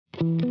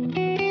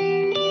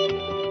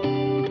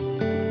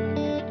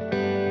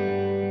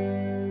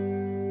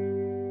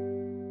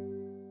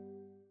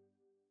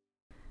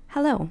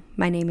Hello,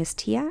 my name is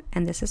Tia,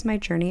 and this is my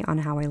journey on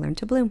how I learned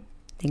to bloom.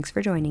 Thanks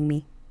for joining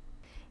me.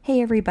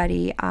 Hey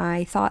everybody,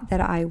 I thought that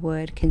I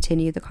would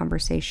continue the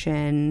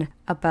conversation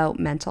about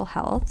mental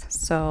health.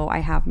 So I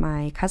have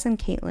my cousin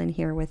Caitlin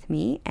here with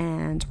me,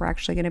 and we're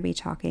actually going to be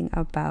talking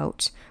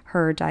about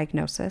her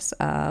diagnosis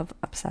of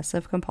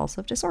obsessive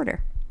compulsive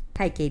disorder.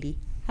 Hi, Katie.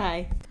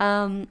 Hi.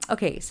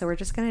 Okay, so we're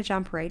just going to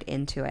jump right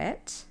into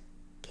it.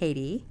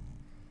 Katie,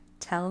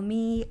 tell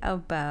me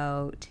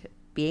about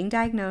being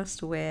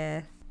diagnosed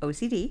with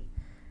OCD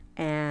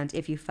and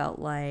if you felt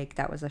like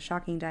that was a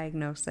shocking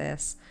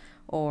diagnosis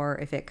or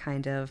if it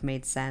kind of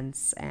made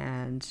sense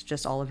and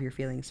just all of your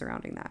feelings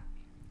surrounding that.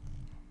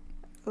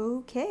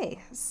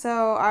 Okay,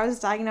 so I was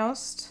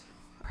diagnosed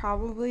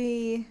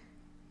probably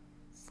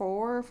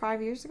 4 or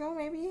 5 years ago,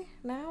 maybe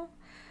now.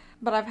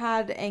 But I've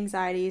had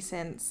anxiety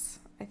since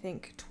I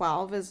think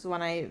 12 is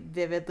when I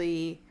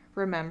vividly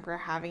remember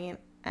having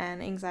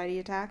an anxiety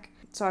attack.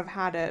 So I've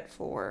had it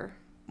for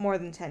more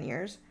than 10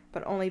 years,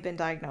 but only been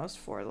diagnosed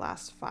for the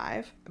last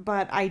 5.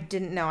 But I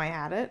didn't know I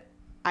had it.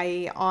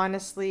 I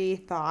honestly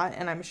thought,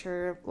 and I'm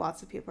sure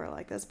lots of people are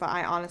like this, but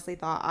I honestly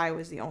thought I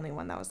was the only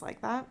one that was like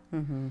that.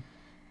 Mm-hmm.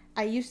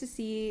 I used to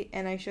see,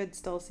 and I should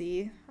still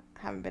see,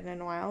 haven't been in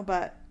a while,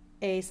 but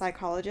a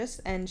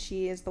psychologist, and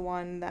she is the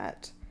one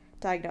that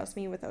diagnosed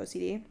me with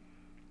OCD.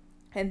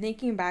 And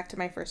thinking back to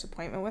my first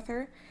appointment with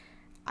her,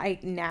 I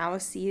now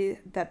see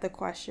that the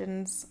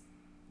questions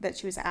that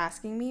she was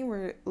asking me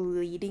were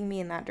leading me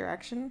in that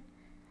direction.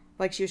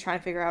 Like she was trying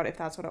to figure out if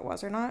that's what it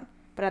was or not.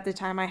 But at the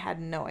time, I had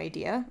no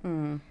idea.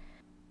 Mm.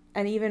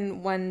 And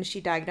even when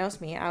she diagnosed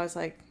me, I was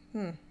like,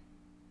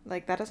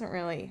 like that doesn't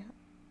really,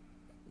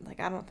 like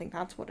I don't think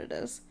that's what it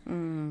is.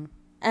 Mm.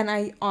 And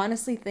I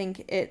honestly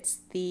think it's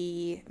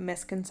the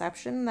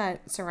misconception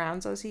that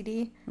surrounds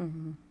OCD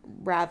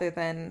rather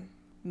than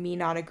me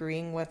not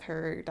agreeing with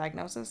her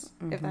diagnosis,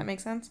 if that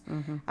makes sense.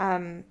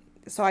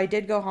 So I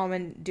did go home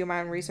and do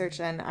my own research,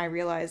 and I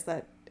realized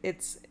that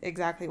it's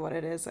exactly what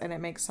it is, and it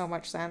makes so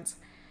much sense.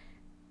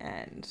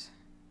 And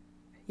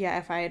yeah,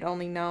 if I had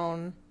only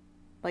known,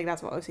 like,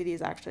 that's what OCD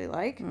is actually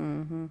like,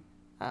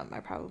 I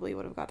probably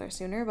would have got there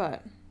sooner,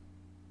 but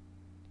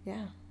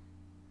yeah.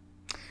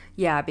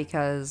 Yeah,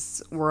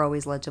 because we're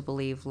always led to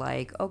believe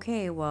like,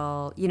 okay,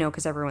 well, you know,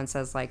 because everyone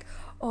says like,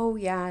 oh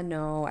yeah,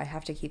 no, I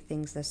have to keep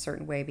things this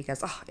certain way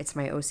because it's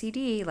my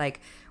OCD.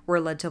 Like we're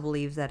led to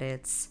believe that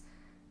it's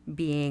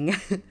being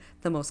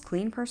the most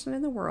clean person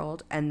in the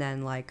world and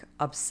then like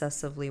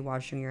obsessively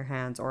washing your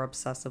hands or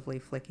obsessively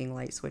flicking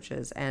light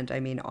switches. And I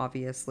mean,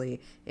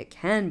 obviously it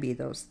can be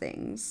those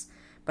things,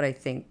 but I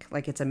think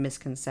like it's a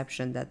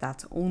misconception that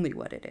that's only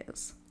what it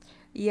is.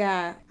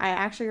 Yeah, I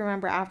actually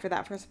remember after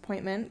that first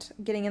appointment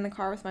getting in the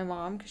car with my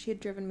mom because she had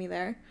driven me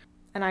there.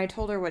 And I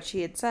told her what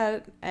she had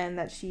said and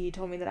that she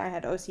told me that I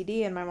had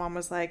OCD. And my mom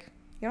was like,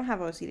 you don't have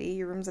OCD.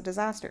 Your room's a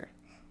disaster.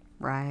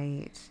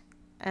 Right.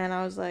 And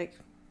I was like,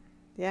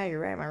 yeah, you're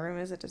right. My room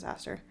is a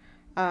disaster.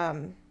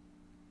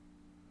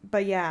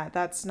 But yeah,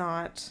 that's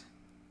not...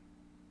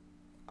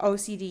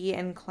 OCD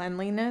and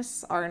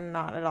cleanliness are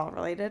not at all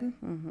related.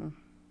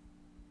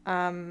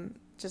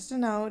 Just a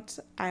note,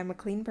 I'm a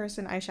clean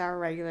person. I shower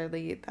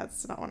regularly.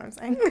 That's not what I'm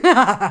saying.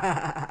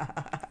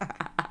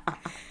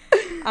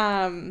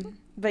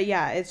 But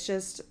yeah, it's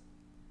just,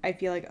 I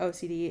feel like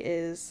OCD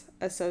is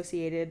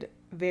associated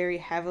very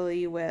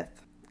heavily with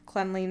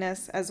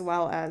cleanliness as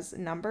well as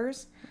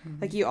numbers.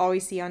 Like you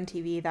always see on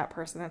TV that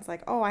person that's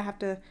like, oh, I have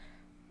to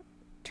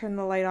turn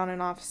the light on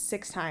and off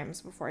 6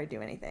 times before I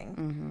do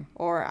anything.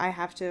 Or I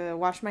have to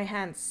wash my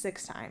hands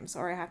 6 times.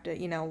 Or I have to,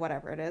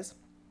 whatever it is.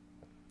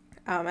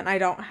 And I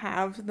don't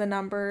have the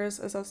numbers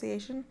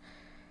association.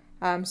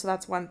 So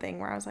that's one thing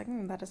where I was like,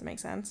 that doesn't make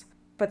sense.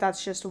 But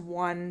that's just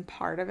one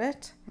part of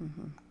it.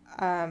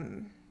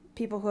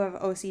 People who have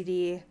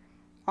OCD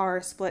are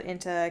split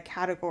into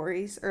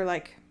categories, or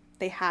like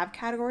they have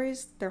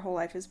categories. Their whole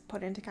life is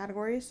put into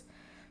categories.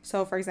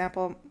 So for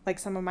example, like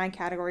some of my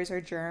categories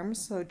are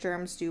germs. So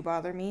germs do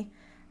bother me.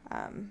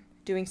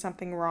 Doing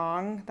something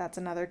wrong, that's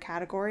another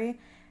category.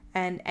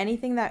 And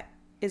anything that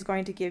is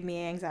going to give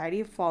me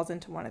anxiety falls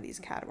into one of these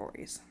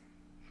categories.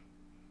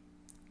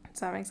 Does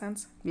that make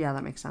sense? Yeah,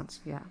 that makes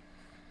sense. Yeah.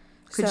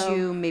 Could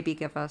you maybe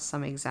give us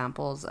some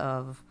examples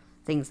of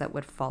things that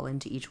would fall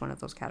into each one of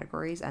those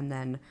categories and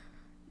then,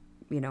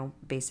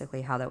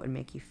 basically how that would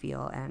make you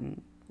feel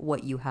and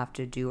what you have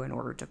to do in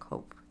order to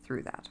cope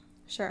through that?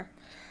 Sure.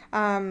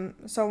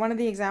 So one of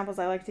the examples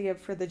I like to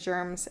give for the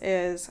germs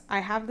is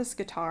I have this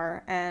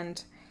guitar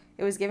and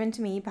it was given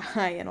to me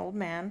by an old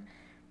man,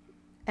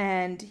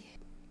 and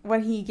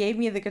when he gave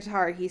me the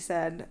guitar, he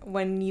said,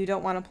 when you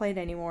don't want to play it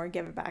anymore,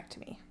 give it back to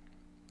me.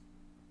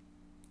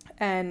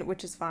 And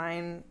which is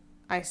fine.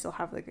 I still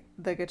have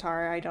the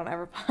guitar. I don't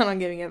ever plan on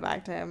giving it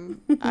back to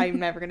him. I'm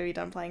never going to be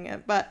done playing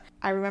it. But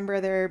I remember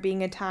there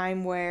being a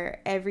time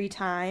where every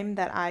time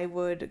that I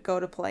would go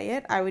to play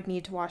it, I would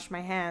need to wash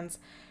my hands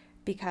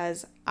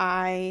because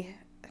I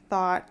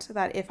thought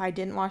that if I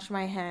didn't wash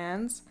my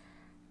hands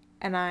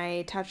and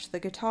I touched the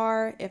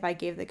guitar, if I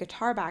gave the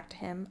guitar back to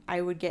him,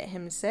 I would get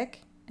him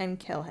sick and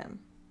kill him.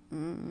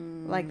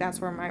 Like,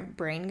 that's where my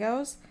brain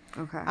goes.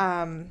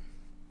 Okay.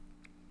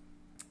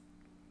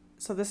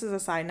 So this is a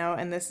side note,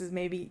 and this is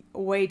maybe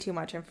way too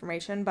much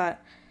information,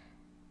 but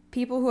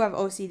people who have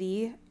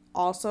OCD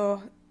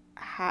also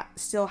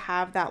still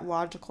have that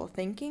logical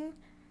thinking.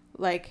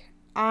 Like,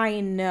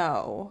 I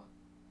know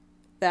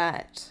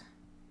that,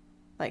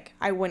 like,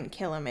 I wouldn't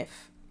kill him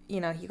if,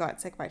 you know, he got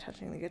sick by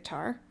touching the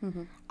guitar.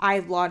 Mm-hmm. I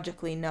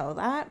logically know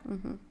that,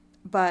 Mm-hmm.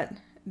 but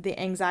the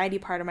anxiety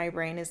part of my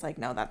brain is like,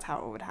 no, that's how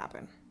it would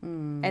happen.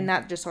 And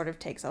that just sort of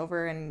takes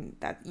over, and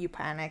that you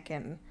panic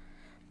and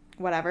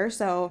whatever.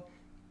 So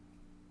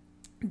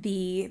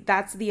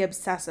that's the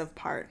obsessive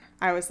part.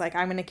 I was like,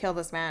 I'm going to kill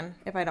this man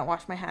if I don't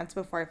wash my hands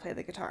before I play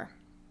the guitar.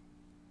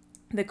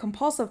 The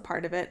compulsive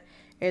part of it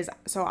is,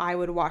 so I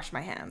would wash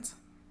my hands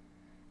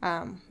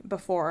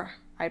before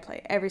I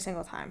play every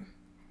single time.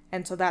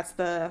 And so that's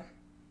the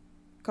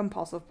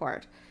compulsive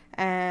part.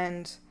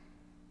 And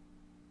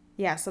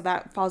yeah, so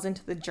that falls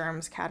into the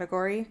germs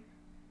category.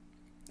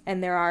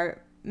 And there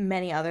are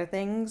many other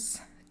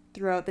things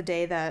throughout the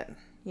day that,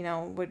 you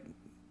know, would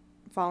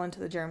fall into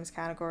the germs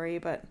category.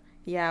 But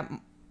yeah,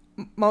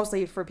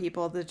 mostly for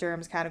people, the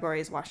germs category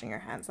is washing your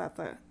hands.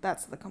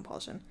 That's the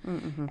compulsion.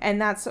 Mm-hmm.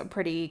 And that's a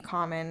pretty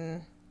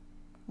common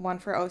one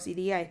for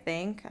OCD, I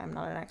think. I'm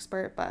not an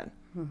expert, but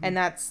and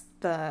that's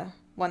the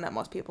one that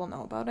most people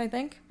know about, I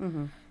think.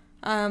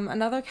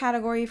 Another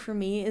category for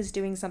me is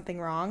doing something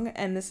wrong,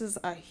 and this is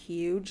a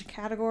huge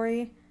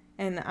category,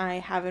 and I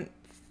haven't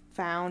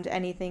found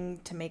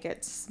anything to make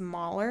it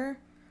smaller.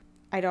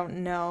 I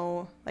don't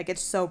know, like,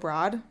 it's so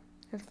broad.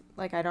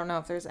 I don't know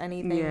if there's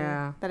anything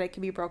that it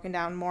could be broken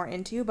down more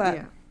into,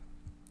 but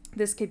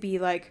this could be,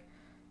 like,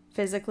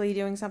 physically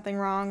doing something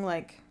wrong,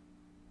 like,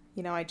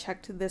 you know, I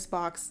checked this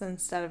box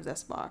instead of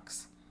this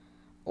box.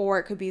 Or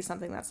it could be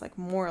something that's, like,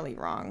 morally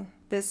wrong.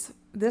 This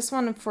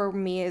one for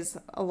me is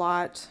a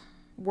lot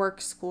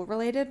school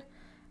related,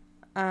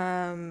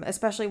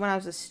 especially when I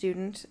was a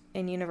student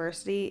in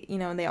university, you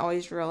know, and they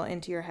always drill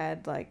into your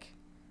head, like,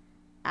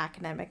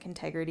 academic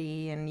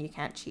integrity and you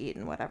can't cheat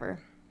and whatever.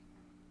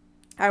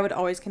 I would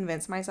always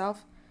convince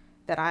myself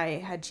that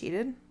I had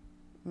cheated.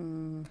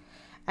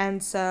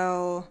 And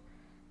so,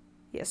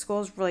 yeah,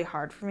 school is really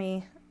hard for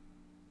me,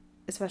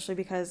 especially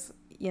because,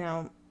 you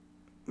know,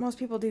 most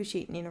people do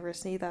cheat in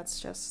university. That's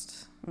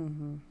just...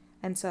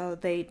 And so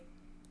they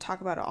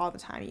talk about it all the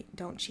time. You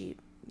don't cheat,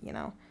 you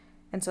know.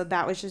 And so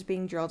that was just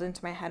being drilled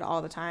into my head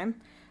all the time.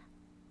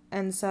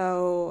 And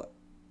so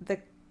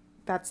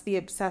that's the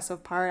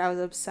obsessive part. I was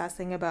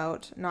obsessing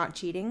about not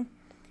cheating.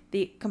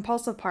 The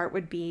compulsive part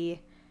would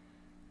be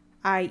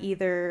I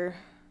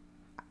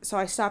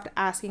stopped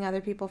asking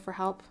other people for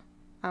help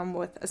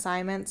with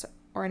assignments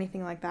or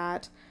anything like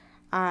that.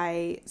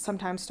 I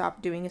sometimes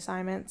stopped doing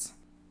assignments.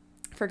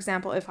 For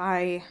example, if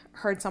I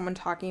heard someone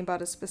talking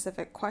about a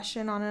specific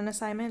question on an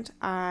assignment,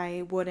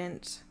 I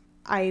wouldn't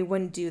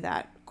do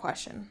that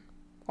question.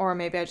 Or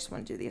maybe I just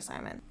wouldn't do the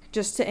assignment,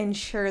 just to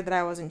ensure that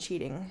I wasn't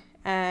cheating.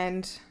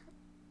 And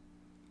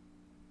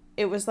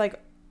it was, like,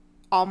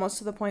 almost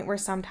to the point where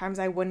sometimes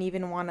I wouldn't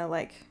even want to,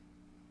 like,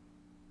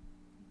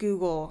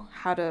 Google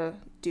how to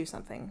do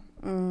something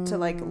to,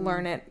 like,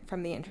 learn it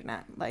from the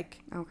internet. Like,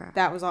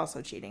 that was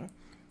also cheating.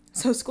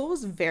 So school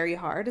was very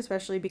hard,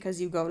 especially because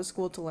you go to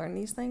school to learn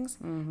these things.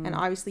 And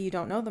obviously you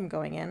don't know them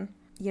going in.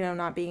 You know,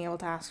 not being able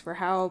to ask for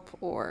help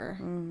or,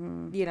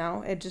 you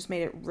know, it just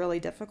made it really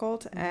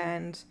difficult.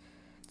 And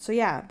so,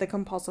 yeah, the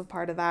compulsive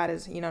part of that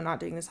is, you know, not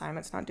doing the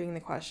assignments, not doing the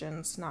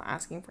questions, not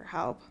asking for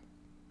help.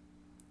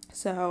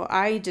 So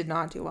I did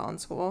not do well in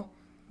school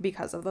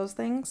because of those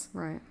things.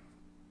 Right.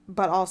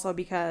 But also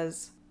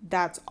because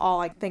that's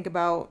all I think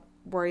about,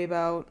 worry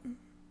about,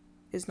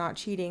 is not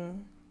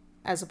cheating,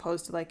 as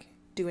opposed to, like,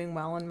 doing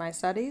well in my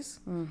studies.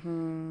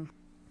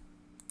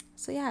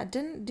 So yeah,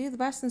 didn't do the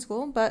best in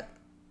school, but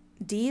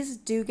D's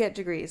do get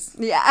degrees.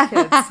 Yeah.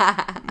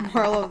 Kids.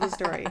 Moral of the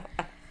story.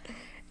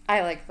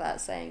 I like that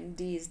saying,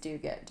 D's do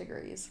get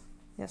degrees.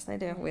 Yes, they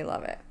do. We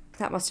love it.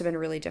 That must have been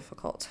really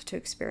difficult to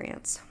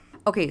experience.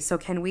 Okay, so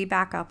can we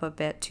back up a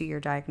bit to your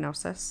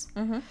diagnosis?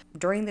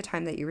 During the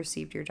time that you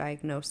received your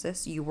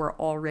diagnosis, you were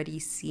already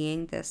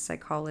seeing this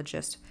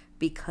psychologist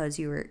because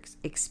you were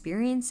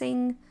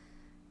experiencing,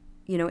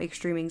 you know,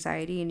 extreme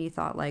anxiety, and you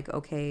thought, like,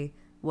 okay,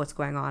 what's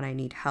going on? I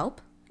need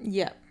help?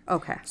 Yeah.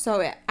 Okay.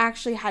 So it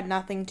actually had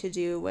nothing to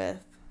do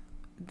with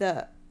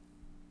the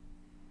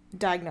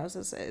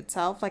diagnosis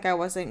itself. Like, I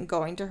wasn't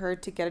going to her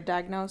to get a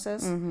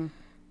diagnosis.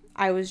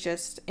 I was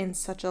just in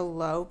such a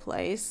low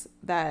place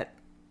that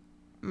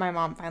my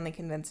mom finally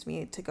convinced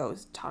me to go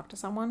talk to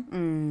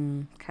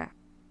someone. Okay.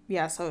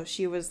 Yeah, so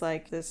she was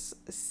like this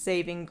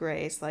saving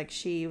grace. Like,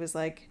 she was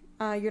like,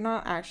 you're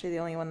not actually the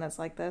only one that's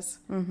like this.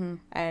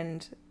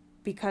 And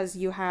because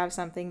you have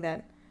something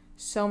that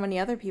so many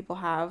other people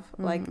have,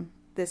 like,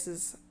 this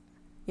is,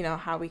 you know,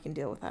 how we can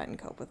deal with that and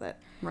cope with it.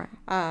 Right.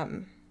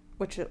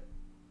 Which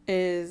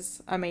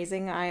is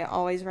amazing. I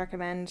always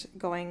recommend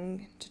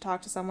going to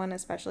talk to someone,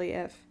 especially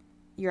if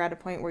you're at a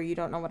point where you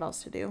don't know what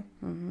else to do.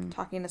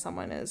 Talking to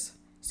someone is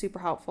super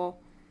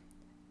helpful.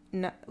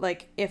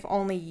 like, if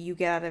only you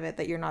get out of it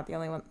that you're not the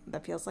only one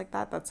that feels like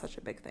that, that's such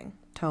a big thing.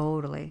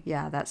 Totally.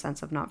 Yeah, that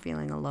sense of not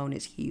feeling alone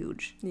is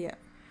huge. Yeah.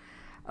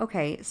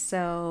 Okay,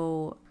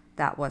 so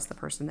that was the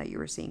person that you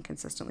were seeing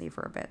consistently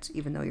for a bit,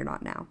 even though you're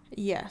not now.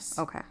 Yes.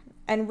 Okay.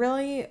 And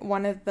really,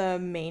 one of the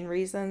main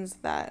reasons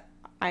that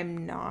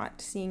I'm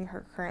not seeing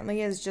her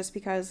currently is just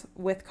because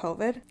with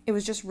COVID, it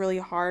was just really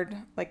hard.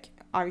 Like,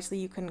 obviously,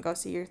 you couldn't go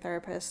see your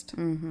therapist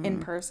in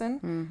person.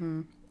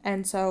 Mm-hmm.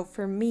 And so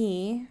for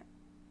me,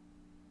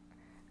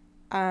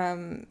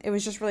 it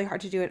was just really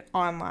hard to do it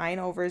online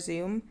over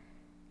Zoom.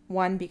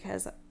 One,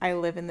 because I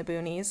live in the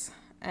boonies,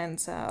 and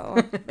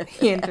so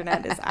the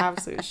internet is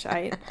absolute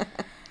shite.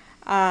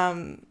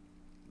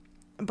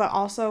 But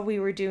also we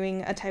were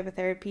doing a type of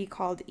therapy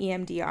called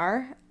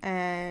EMDR,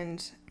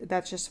 and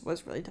that just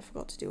was really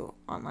difficult to do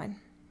online.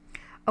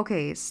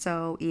 Okay,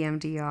 so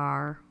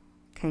EMDR,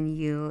 can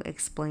you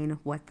explain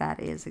what that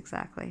is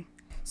exactly?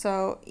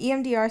 So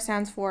EMDR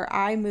stands for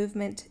eye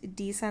movement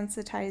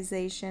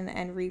desensitization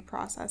and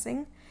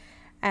reprocessing,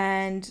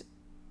 and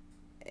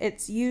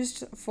it's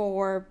used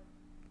for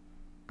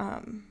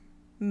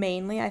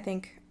mainly, I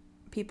think,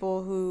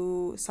 people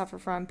who suffer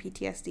from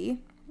PTSD.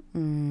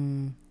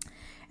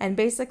 And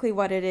basically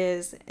what it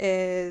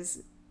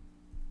is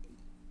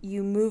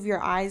you move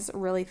your eyes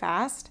really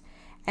fast,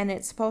 and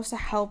it's supposed to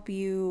help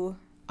you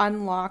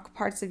unlock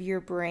parts of your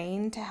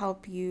brain to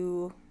help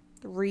you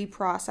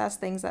reprocess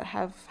things that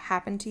have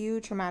happened to you,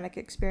 traumatic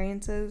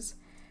experiences,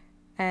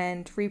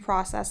 and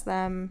reprocess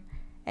them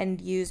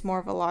and use more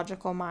of a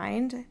logical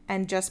mind.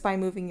 And just by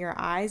moving your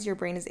eyes, your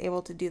brain is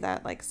able to do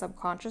that, like,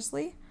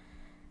 subconsciously.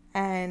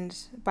 And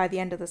by the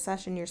end of the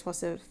session, you're supposed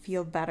to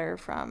feel better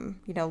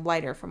from,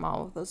 lighter from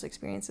all of those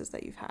experiences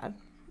that you've had.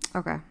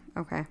 Okay.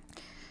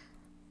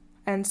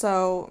 And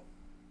so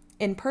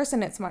in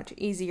person, it's much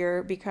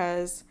easier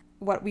because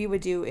what we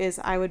would do is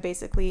I would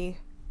basically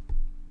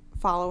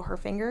follow her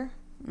finger.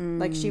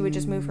 Like, she would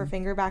just move her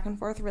finger back and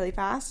forth really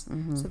fast.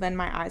 So then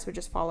my eyes would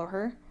just follow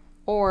her.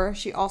 Or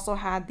she also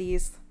had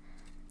these,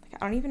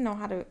 like, I don't even know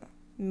how to,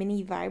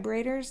 mini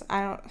vibrators.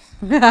 I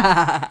don't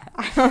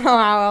know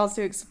how else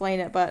to explain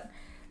it, but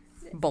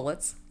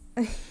bullets.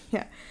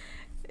 Yeah.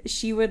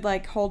 She would,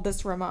 like, hold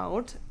this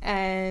remote,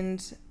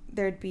 and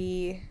there'd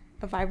be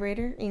a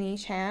vibrator in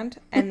each hand,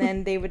 and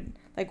then they would,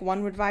 like,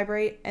 one would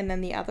vibrate and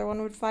then the other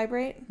one would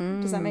vibrate.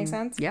 Does that make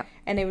sense? Yep.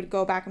 And it would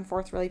go back and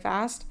forth really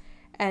fast,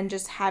 and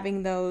just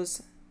having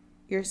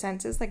your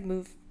senses, like,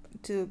 move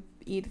to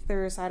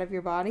either side of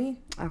your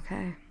body.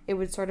 Okay. It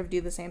would sort of do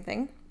the same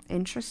thing.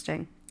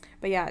 Interesting.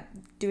 But yeah,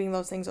 doing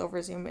those things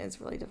over Zoom is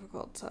really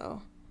difficult,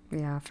 so.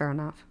 Yeah, fair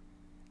enough.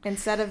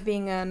 Instead of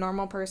being a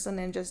normal person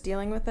and just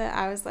dealing with it,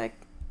 I was like,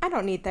 I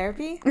don't need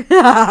therapy.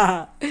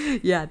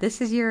 Yeah,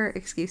 this is your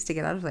excuse to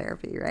get out of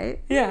therapy,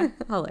 right? Yeah.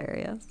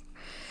 Hilarious.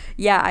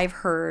 Yeah, I've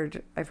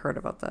heard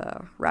about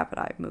the rapid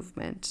eye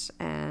movement,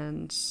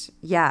 and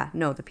yeah,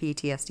 no, the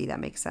PTSD, that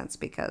makes sense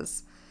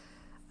because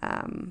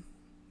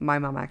my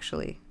mom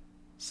actually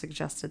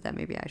suggested that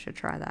maybe I should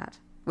try that,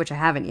 which I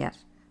haven't yet,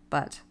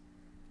 but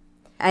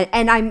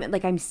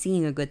I'm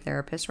seeing a good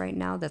therapist right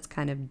now that's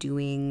kind of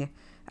doing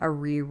a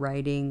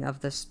rewriting of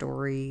the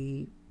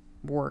story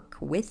work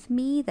with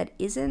me that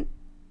isn't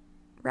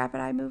rapid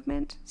eye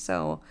movement.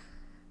 So,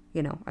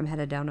 I'm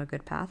headed down a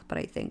good path, but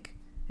I think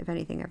if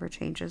anything ever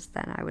changes,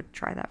 then I would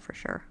try that for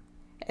sure.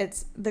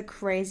 It's the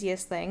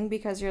craziest thing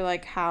because you're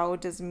like, how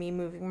does me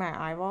moving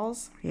my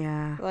eyeballs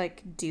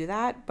do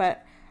that?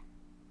 But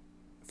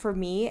for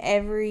me,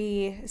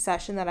 every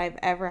session that I've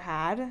ever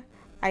had,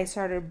 I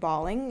started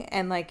bawling,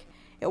 and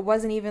it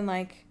wasn't even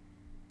like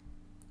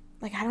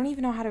I don't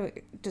even know how to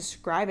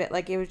describe it.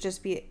 Like, it would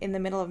just be in the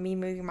middle of me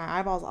moving my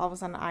eyeballs, all of a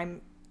sudden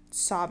I'm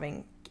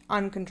sobbing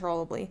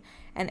uncontrollably.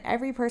 And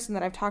every person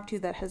that I've talked to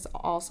that has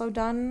also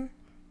done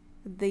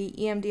the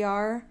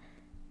EMDR,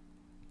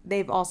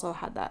 they've also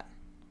had that.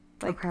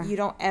 Okay. You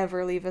don't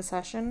ever leave a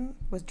session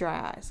with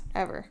dry eyes,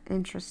 ever.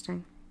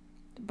 Interesting.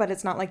 But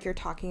it's not like you're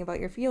talking about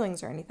your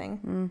feelings or anything.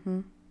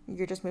 Mm-hmm.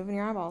 You're just moving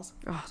your eyeballs.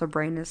 Oh, the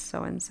brain is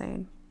so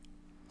insane.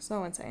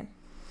 So insane.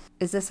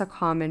 Is this a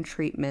common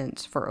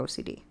treatment for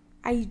OCD?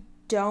 I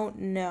don't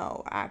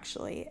know,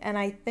 actually. And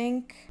I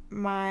think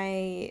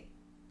my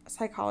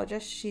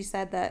psychologist, she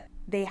said that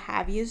they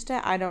have used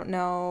it. I don't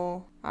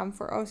know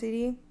for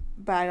OCD,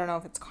 but I don't know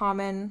if it's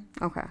common.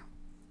 Okay.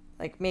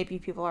 Like, maybe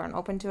people aren't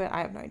open to it.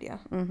 I have no idea.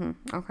 Mm-hmm.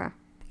 Okay.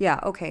 Yeah,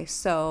 okay.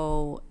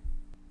 So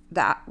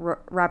that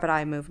rapid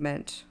eye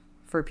movement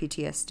for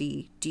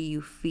PTSD, do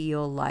you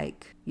feel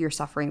like you're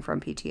suffering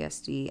from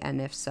PTSD? And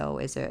if so,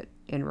 is it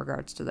in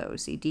regards to the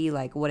OCD?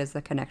 Like, what is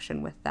the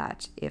connection with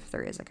that, if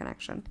there is a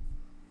connection?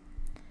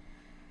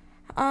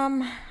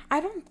 I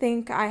don't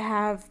think I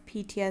have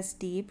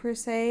PTSD per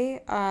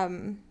se.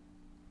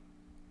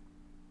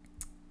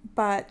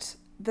 But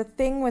the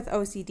thing with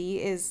OCD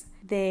is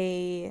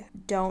they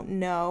don't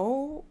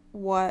know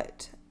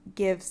what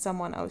gives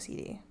someone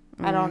OCD.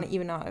 I don't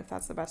even know if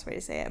that's the best way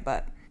to say it,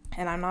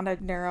 and I'm not a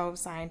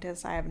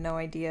neuroscientist. I have no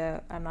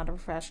idea. I'm not a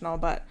professional,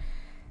 but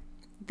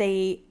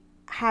they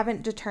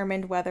haven't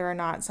determined whether or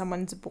not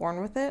someone's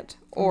born with it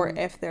or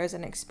if there's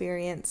an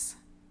experience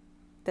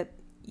that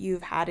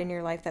you've had in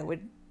your life that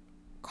would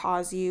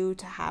cause you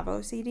to have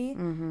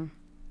OCD.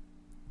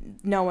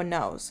 No one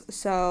knows.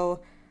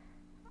 So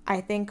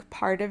I think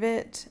part of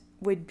it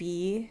would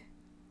be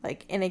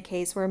like in a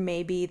case where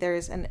maybe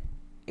there's an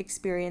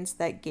experience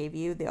that gave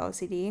you the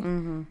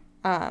OCD.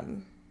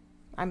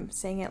 I'm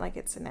saying it like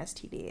it's an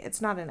STD.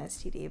 It's not an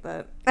STD,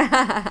 but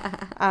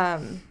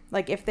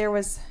like if there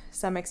was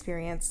some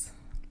experience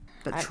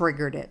that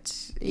triggered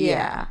it.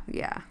 Yeah.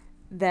 Yeah.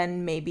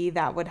 Then maybe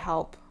that would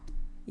help,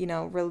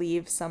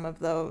 relieve some of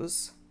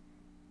those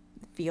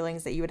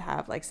feelings that you would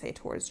have, like say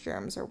towards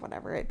germs or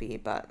whatever it be.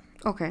 But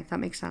okay, that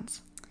makes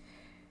sense.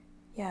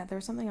 Yeah, there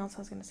was something else I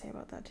was going to say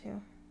about that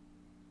too.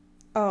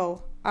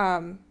 Oh,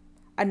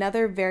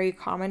 another very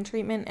common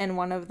treatment and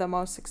one of the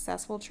most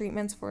successful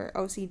treatments for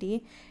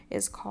OCD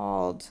is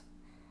called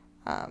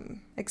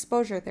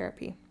exposure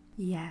therapy.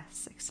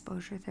 Yes,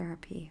 exposure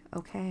therapy.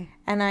 Okay.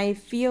 And I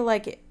feel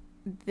like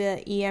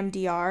the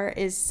EMDR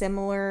is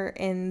similar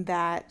in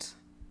that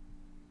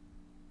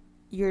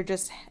you're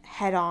just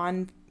head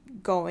on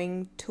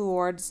going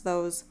towards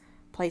those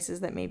places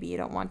that maybe you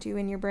don't want to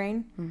in your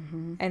brain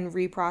and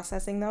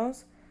reprocessing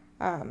those.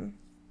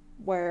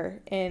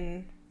 Where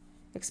in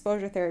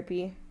exposure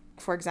therapy,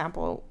 for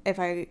example, if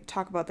I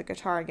talk about the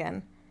guitar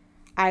again,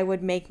 I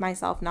would make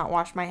myself not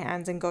wash my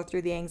hands and go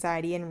through the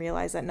anxiety and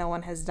realize that no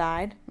one has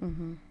died.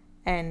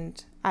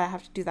 And I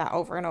have to do that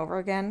over and over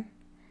again.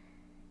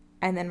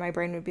 And then my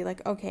brain would be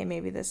like, okay,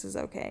 maybe this is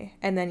okay.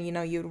 And then,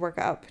 you'd work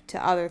up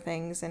to other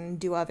things and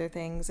do other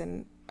things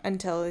and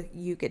until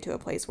you get to a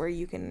place where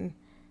you can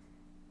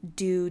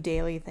do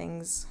daily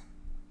things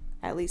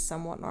at least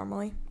somewhat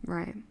normally.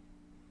 Right.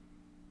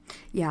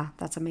 Yeah,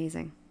 that's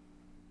amazing.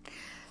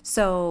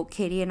 So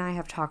Katie and I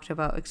have talked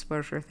about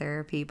exposure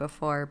therapy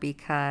before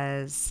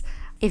because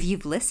if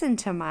you've listened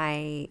to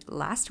my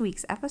last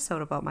week's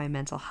episode about my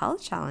mental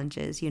health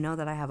challenges, you know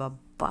that I have a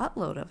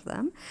buttload of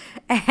them.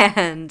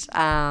 And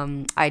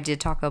I did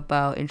talk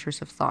about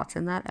intrusive thoughts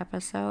in that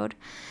episode.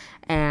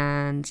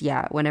 And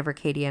yeah, whenever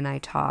Katie and I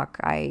talk,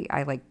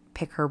 I like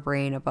pick her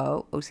brain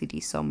about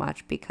OCD so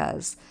much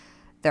because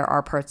there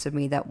are parts of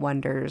me that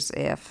wonders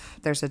if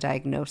there's a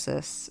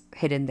diagnosis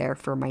hidden there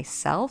for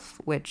myself,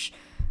 which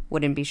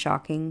wouldn't be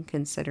shocking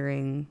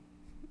considering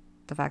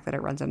the fact that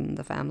it runs in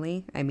the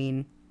family. I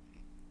mean,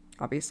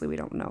 obviously we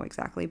don't know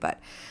exactly, but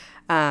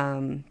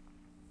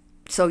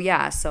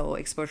so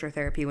exposure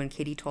therapy, when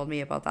Katie told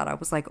me about that, I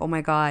was like, oh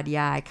my God,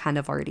 yeah, I kind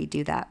of already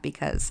do that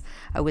because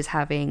I was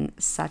having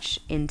such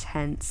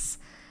intense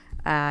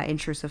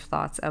intrusive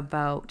thoughts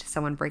about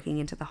someone breaking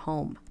into the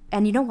home.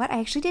 And you know what? I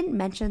actually didn't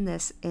mention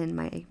this in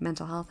my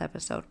mental health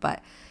episode,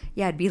 but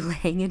yeah, I'd be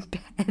laying in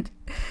bed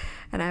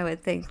and I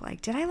would think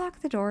like, did I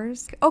lock the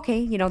doors?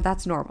 Okay,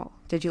 that's normal.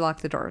 Did you lock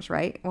the doors,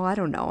 right? Well, I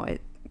don't know.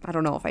 I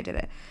don't know if I did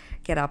it.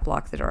 Get up,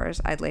 lock the doors.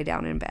 I'd lay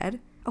down in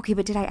bed. Okay,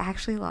 but did I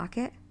actually lock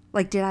it?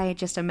 Like, did I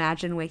just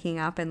imagine waking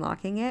up and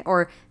locking it?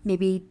 Or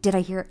maybe did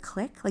I hear it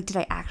click? Like, did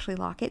I actually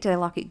lock it? Did I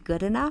lock it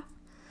good enough?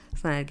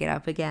 So then I'd get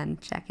up again,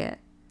 check it.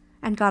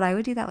 And God, I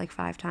would do that like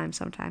 5 times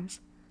sometimes.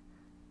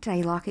 Did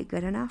I lock it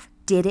good enough?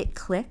 Did it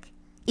click?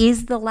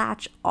 Is the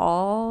latch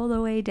all the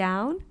way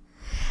down?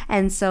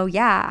 And so,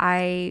 yeah,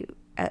 I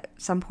at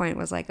some point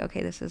was like,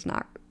 okay, this is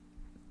not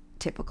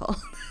typical.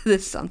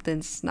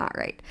 Something's not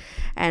right.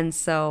 And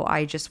so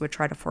I just would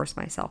try to force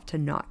myself to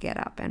not get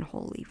up. And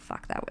holy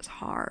fuck, that was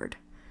hard.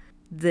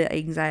 The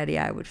anxiety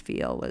I would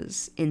feel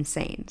was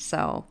insane.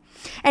 So,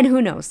 and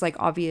who knows, like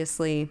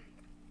obviously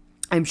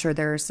I'm sure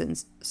there are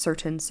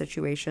certain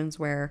situations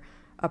where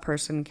a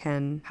person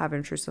can have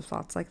intrusive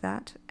thoughts like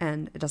that,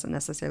 and it doesn't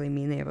necessarily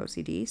mean they have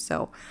OCD.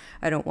 So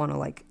I don't want to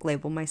like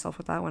label myself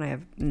with that when I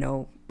have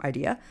no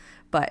idea.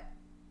 But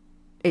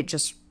it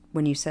just,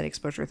 when you said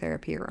exposure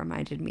therapy, it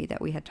reminded me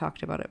that we had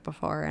talked about it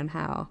before and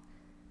how,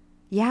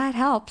 yeah, it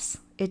helps.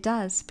 It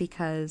does,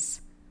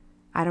 because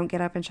I don't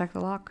get up and check the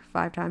lock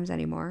 5 times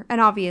anymore.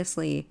 And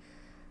obviously,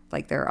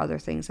 like, there are other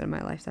things in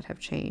my life that have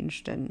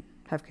changed and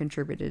have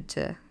contributed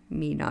to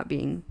me not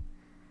being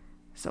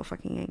so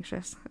fucking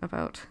anxious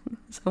about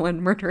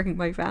someone murdering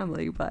my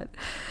family. But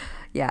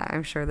yeah,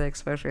 I'm sure the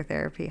exposure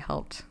therapy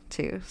helped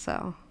too.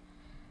 So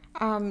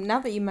now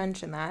that you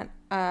mention that,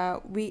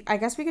 I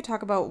guess we could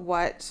talk about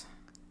what,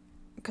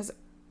 because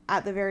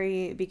at the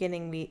very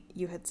beginning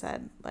you had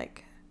said,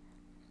 like,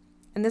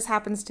 and this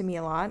happens to me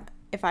a lot,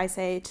 if I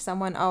say to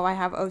someone, oh, I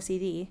have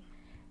OCD,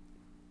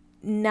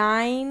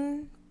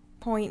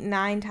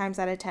 9.9 times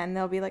out of 10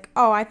 they'll be like,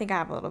 oh, I think I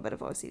have a little bit of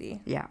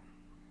OCD. Yeah.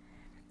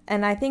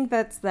 And I think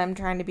that's them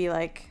trying to be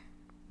like,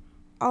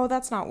 oh,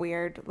 that's not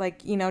weird.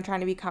 Like,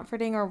 trying to be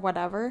comforting or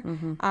whatever.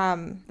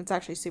 Mm-hmm. It's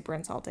actually super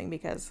insulting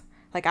because,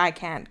 like, I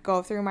can't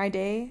go through my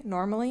day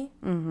normally.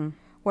 Mm-hmm.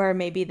 Where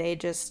maybe they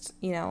just,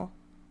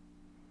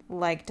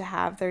 like to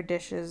have their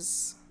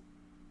dishes,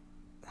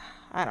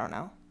 I don't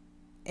know,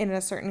 in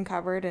a certain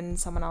cupboard and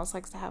someone else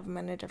likes to have them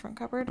in a different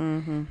cupboard.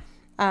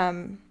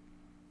 Mm-hmm.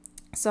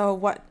 So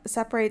what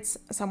separates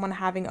someone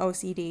having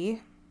OCD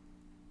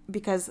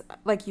because,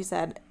 like you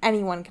said,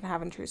 anyone can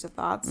have intrusive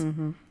thoughts.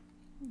 Mm-hmm.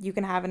 You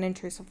can have an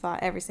intrusive thought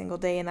every single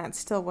day, and that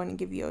still wouldn't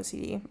give you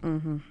OCD.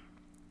 Mm-hmm.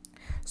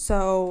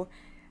 So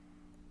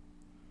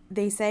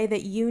they say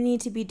that you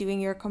need to be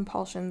doing your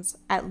compulsions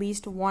at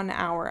least 1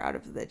 hour out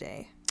of the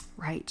day.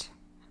 Right.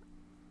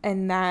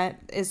 And that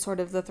is sort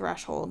of the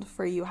threshold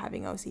for you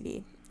having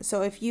OCD.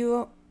 So if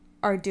you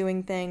are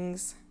doing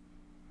things,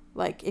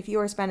 like if you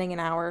are spending an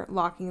hour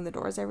locking the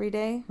doors every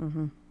day,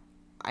 Mm-hmm.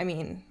 I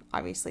mean,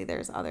 obviously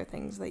there's other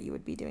things that you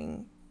would be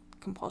doing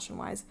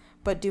compulsion-wise,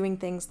 but doing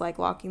things like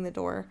locking the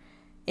door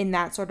in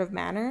that sort of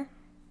manner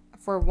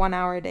for 1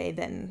 hour a day,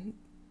 then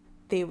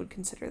they would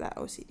consider that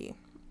OCD.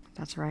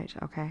 That's right.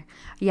 Okay.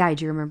 Yeah, I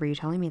do remember you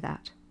telling me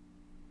that.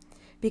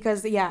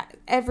 Because, yeah,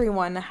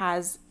 everyone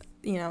has,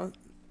 you know,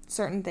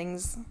 certain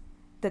things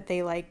that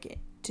they like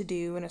to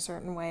do in a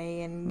certain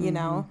way. And, you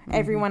know, Mm-hmm.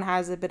 everyone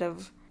has a bit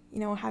of, you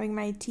know, having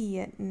my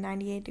tea at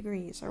 98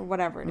 degrees or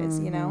whatever it is,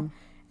 Mm-hmm. you know.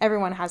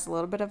 Everyone has a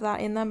little bit of that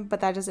in them, but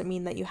that doesn't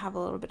mean that you have a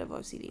little bit of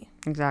OCD.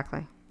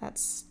 Exactly.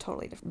 That's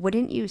totally different.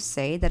 Wouldn't you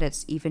say that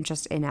it's even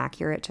just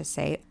inaccurate to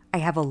say, I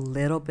have a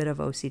little bit of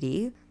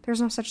OCD?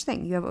 There's no such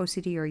thing. You have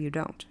OCD or you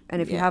don't.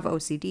 And if you Yeah. have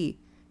OCD,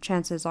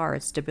 chances are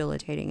it's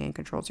debilitating and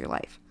controls your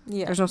life.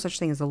 Yeah. There's no such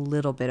thing as a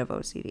little bit of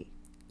OCD.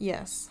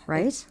 Yes.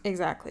 Right?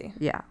 Exactly.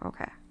 Yeah,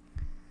 okay.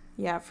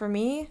 Yeah, for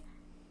me,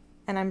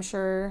 and I'm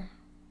sure,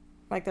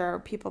 like, there are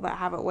people that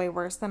have it way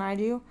worse than I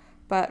do,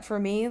 but for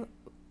me,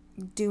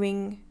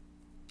 doing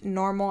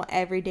normal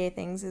everyday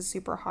things is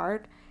super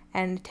hard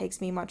and it takes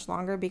me much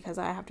longer because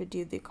I have to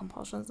do the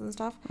compulsions and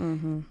stuff.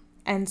 Mm-hmm.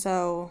 And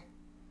so,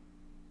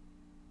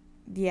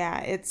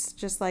 yeah, it's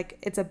just like,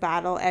 it's a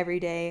battle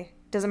every day.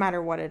 Doesn't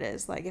matter what it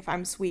is. Like, if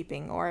I'm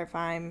sweeping or if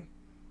I'm,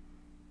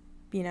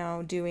 you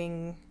know,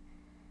 doing,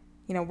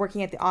 you know,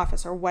 working at the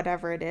office or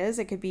whatever it is,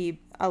 it could be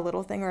a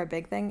little thing or a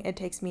big thing. It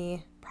takes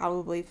me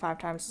probably 5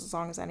 times as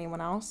long as anyone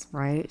else.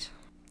 Right.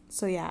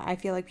 So, yeah, I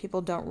feel like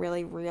people don't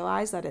really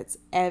realize that it's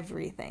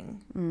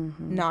everything,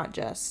 Mm-hmm. not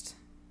just,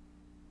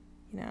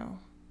 you know,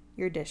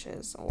 your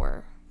dishes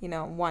or, you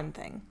know, one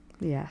thing.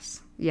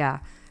 Yes.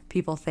 Yeah.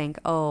 People think,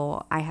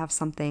 oh, I have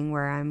something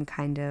where I'm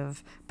kind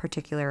of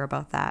particular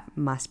about that.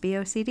 Must be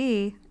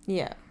OCD.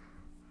 Yeah.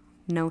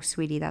 No,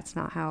 sweetie, that's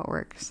not how it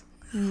works.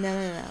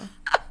 No.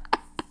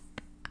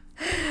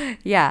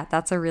 Yeah,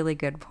 that's a really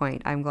good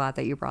point. I'm glad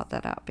that you brought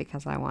that up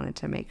because I wanted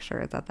to make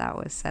sure that that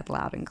was said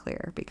loud and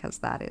clear because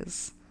that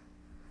is,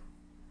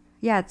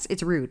 yeah,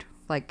 it's rude.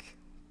 Like,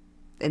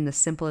 in the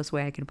simplest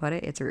way I can put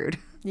it, it's rude.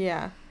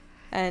 Yeah.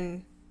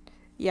 And,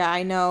 yeah,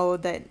 I know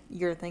that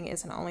your thing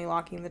isn't only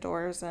locking the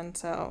doors, and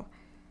so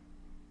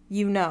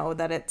you know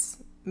that it's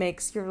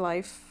makes your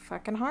life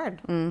fucking hard.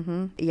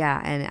 Mm-hmm.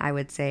 Yeah, and I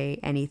would say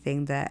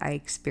anything that I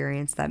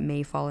experience that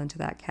may fall into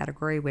that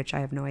category, which I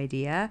have no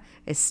idea,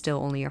 is still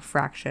only a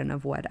fraction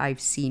of what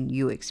I've seen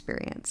you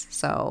experience.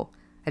 So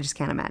I just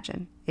can't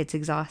imagine. It's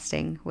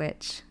exhausting,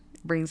 which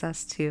brings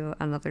us to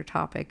another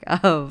topic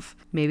of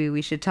maybe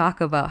we should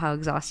talk about how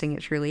exhausting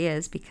it truly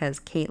is because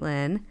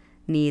Caitlin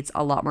needs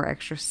a lot more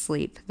extra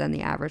sleep than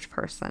the average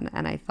person.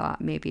 And I thought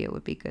maybe it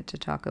would be good to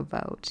talk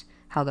about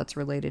how that's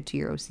related to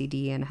your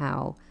OCD and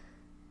how,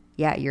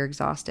 yeah, you're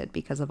exhausted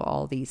because of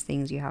all these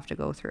things you have to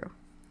go through.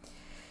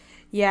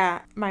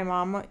 Yeah, my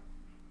mom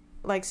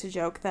likes to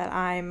joke that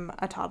I'm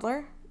a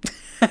toddler.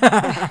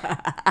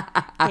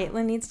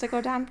 Caitlin needs to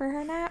go down for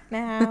her nap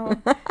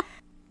now.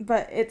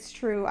 But it's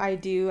true, I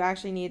do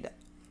actually need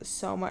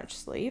so much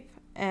sleep,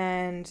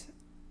 and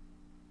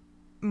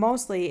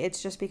mostly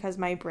it's just because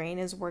my brain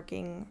is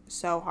working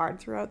so hard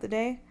throughout the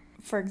day.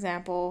 For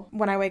example,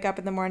 when I wake up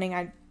in the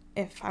morning,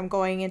 if I'm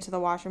going into the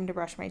washroom to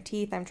brush my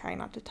teeth, I'm trying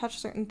not to touch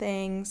certain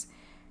things.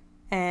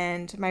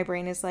 And my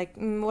brain is like,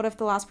 what if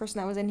the last person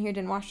that was in here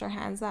didn't wash their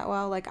hands that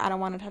well? Like, I don't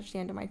want to touch the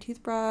end of my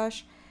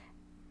toothbrush.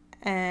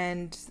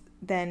 And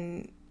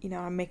then, you know,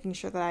 I'm making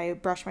sure that I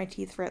brush my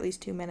teeth for at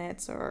least 2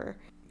 minutes. Or,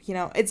 you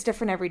know, it's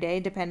different every day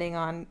depending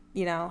on,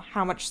 you know,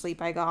 how much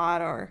sleep I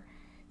got, or,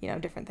 you know,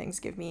 different things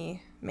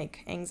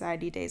make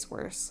anxiety days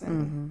worse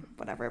and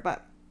whatever.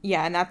 But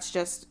yeah, and that's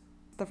just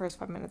the first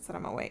 5 minutes that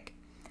I'm awake.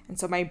 And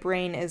so my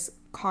brain is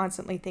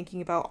constantly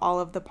thinking about all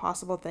of the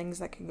possible things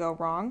that could go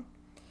wrong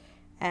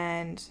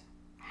and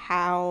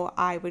how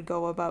I would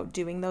go about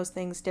doing those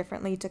things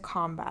differently to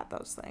combat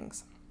those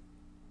things.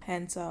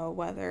 And so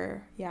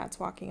whether, yeah, it's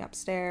walking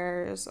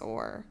upstairs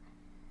or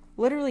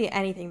literally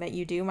anything that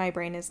you do, my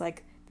brain is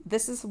like,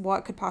 this is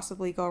what could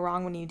possibly go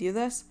wrong when you do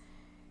this.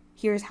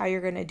 Here's how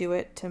you're going to do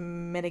it to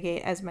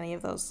mitigate as many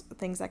of those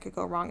things that could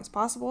go wrong as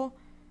possible.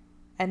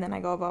 And then I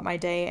go about my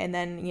day. And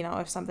then, you know,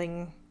 if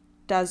something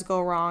does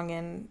go wrong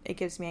and it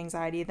gives me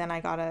anxiety, then I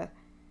gotta,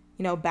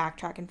 you know,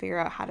 backtrack and figure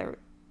out how to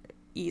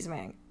ease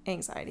my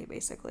anxiety,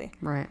 basically.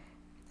 Right.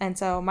 And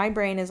so my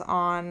brain is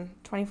on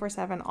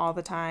 24/7 all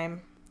the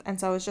time. And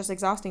so it's just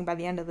exhausting by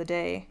the end of the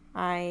day.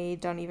 I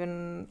don't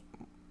even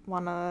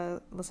want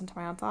to listen to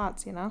my own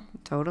thoughts, you know?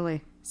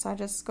 Totally. So I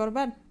just go to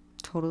bed.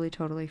 Totally,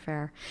 totally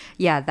fair.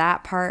 Yeah,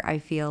 that part I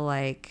feel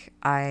like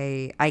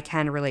I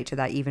can relate to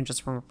that even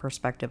just from a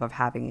perspective of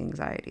having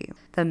anxiety.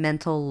 The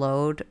mental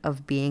load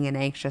of being an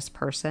anxious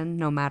person,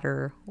 no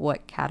matter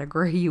what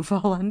category you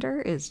fall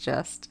under, is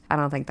just I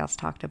don't think that's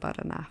talked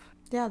about enough.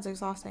 Yeah, it's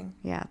exhausting.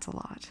 Yeah, it's a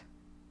lot.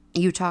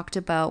 You talked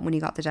about when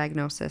you got the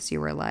diagnosis, you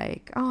were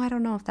like, "Oh, I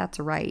don't know if that's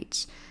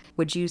right."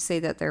 Would you say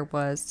that there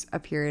was a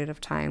period of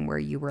time where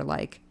you were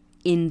like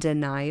in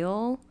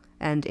denial?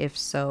 And if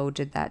so,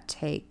 did that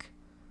take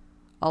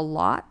a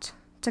lot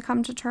to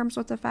come to terms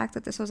with the fact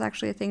that this was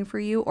actually a thing for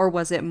you? Or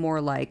was it more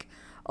like,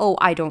 oh,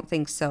 I don't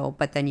think so,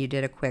 but then you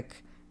did a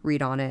quick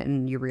read on it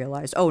and you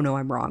realized, oh, no,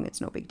 I'm wrong. It's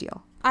no big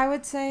deal? I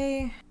would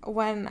say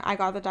when I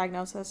got the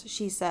diagnosis,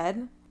 she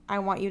said, I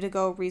want you to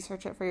go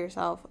research it for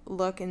yourself,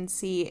 look and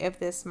see if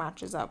this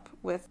matches up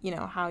with,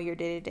 how your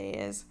day-to-day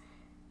is,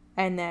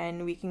 and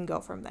then we can go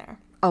from there.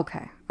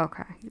 Okay.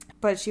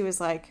 But she was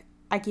like,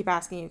 I keep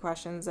asking you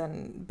questions,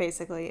 and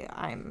basically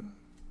I'm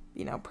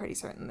pretty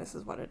certain this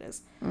is what it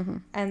is. Mm-hmm.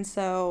 And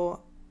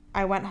so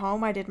I went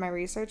home, I did my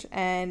research,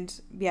 and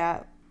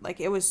yeah,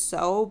 like it was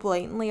so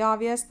blatantly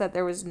obvious that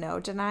there was no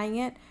denying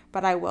it.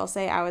 But I will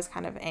say I was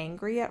kind of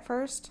angry at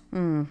first.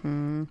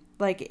 Mm-hmm.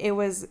 Like it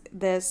was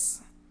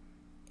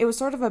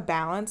sort of a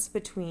balance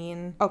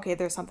between, okay,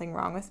 there's something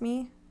wrong with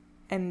me,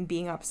 and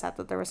being upset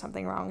that there was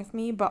something wrong with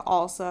me, but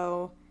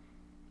also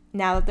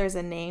now that there's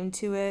a name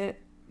to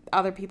it,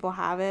 other people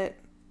have it,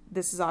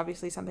 this is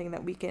obviously something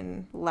that we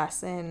can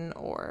lessen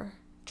or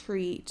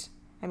treat.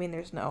 I mean,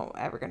 there's no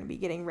ever going to be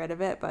getting rid of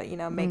it, but, make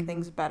mm-hmm.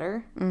 things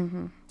better.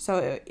 Mm-hmm.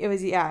 So it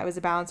was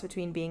a balance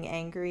between being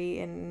angry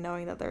and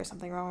knowing that there was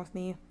something wrong with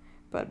me,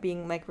 but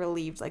being, like,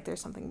 relieved, like, there's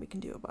something we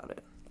can do about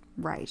it.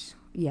 Right.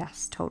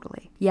 Yes,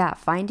 totally. Yeah,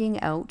 finding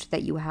out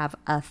that you have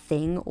a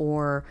thing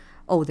or,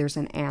 oh, there's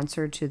an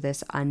answer to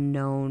this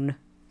unknown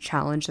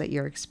challenge that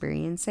you're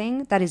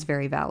experiencing, that is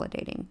very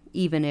validating,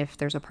 even if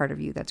there's a part of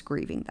you that's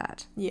grieving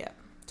that. Yeah.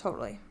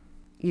 Totally.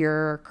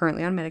 You're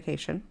currently on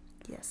medication.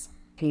 Yes.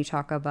 Can you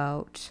talk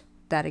about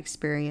that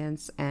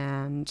experience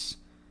and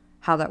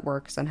how that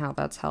works and how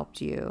that's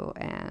helped you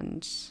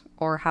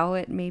or how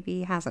it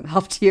maybe hasn't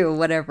helped you,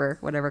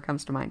 whatever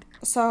comes to mind?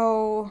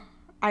 So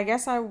I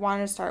guess I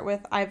want to start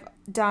with, I've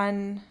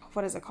done,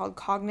 what is it called?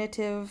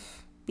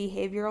 Cognitive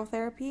behavioral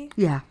therapy.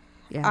 Yeah.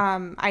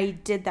 I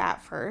did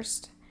that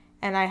first.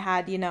 And I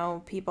had,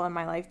 people in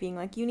my life being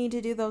like, you need to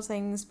do those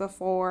things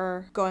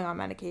before going on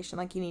medication.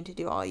 Like, you need to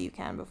do all you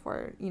can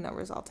before, going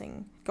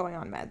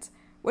on meds.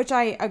 Which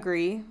I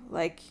agree.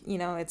 Like,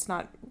 it's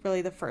not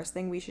really the first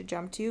thing we should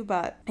jump to.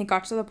 But it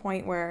got to the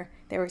point where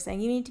they were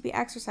saying, you need to be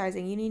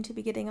exercising. You need to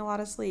be getting a lot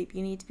of sleep.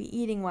 You need to be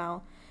eating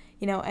well.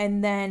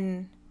 And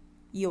then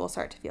you will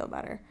start to feel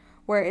better.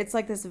 Where it's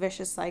like this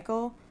vicious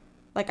cycle.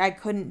 Like, I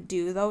couldn't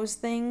do those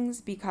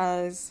things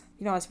because,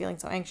 I was feeling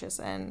so anxious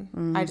and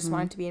mm-hmm. I just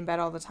wanted to be in bed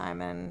all the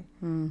time and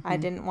mm-hmm. I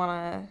didn't want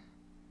to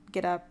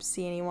get up,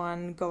 see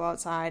anyone, go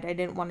outside. I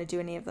didn't want to do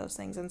any of those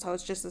things. And so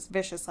it's just this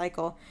vicious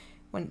cycle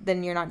when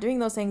then you're not doing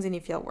those things and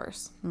you feel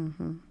worse.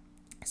 Mm-hmm.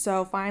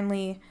 So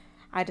finally,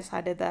 I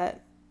decided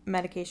that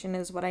medication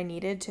is what I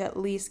needed to at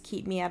least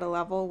keep me at a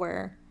level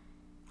where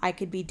I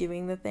could be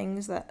doing the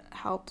things that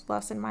helped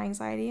lessen my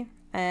anxiety.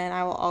 And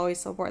I will always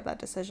support that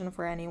decision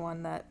for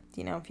anyone that,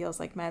 feels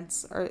like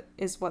meds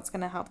is what's going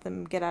to help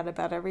them get out of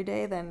bed every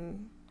day,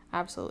 then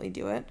absolutely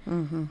do it.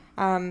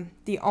 Mm-hmm.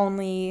 The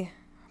only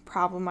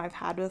problem I've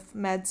had with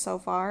meds so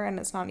far, and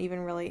it's not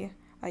even really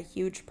a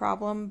huge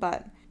problem,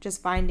 but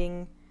just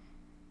finding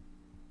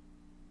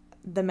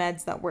the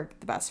meds that work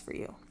the best for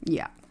you.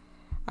 Yeah.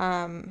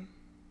 I'm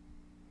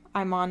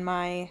on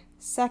my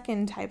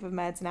second type of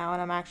meds now,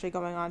 and I'm actually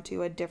going on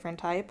to a different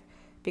type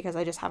because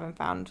I just haven't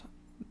found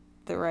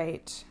the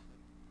right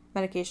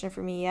medication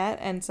for me yet.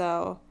 And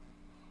so,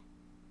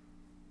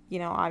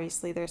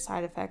 obviously there's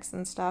side effects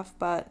and stuff,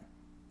 but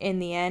in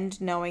the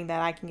end, knowing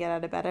that I can get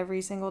out of bed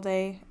every single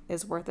day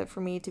is worth it for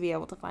me to be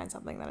able to find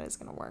something that is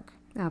going to work.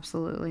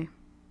 Absolutely.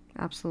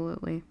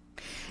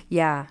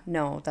 Yeah,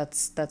 no,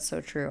 that's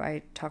so true.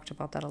 I talked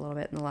about that a little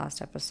bit in the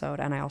last episode,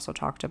 and I also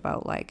talked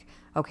about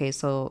okay,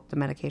 so the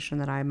medication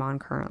that I'm on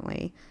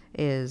currently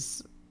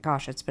is,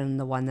 gosh, it's been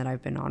the one that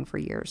I've been on for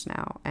years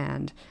now,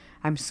 and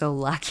I'm so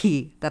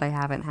lucky that I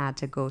haven't had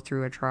to go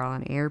through a trial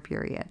and error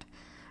period.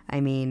 I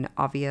mean,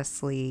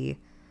 obviously,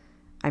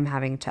 I'm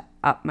having to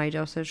up my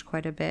dosage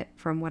quite a bit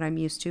from what I'm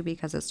used to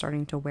because it's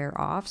starting to wear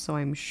off, so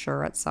I'm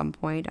sure at some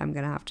point I'm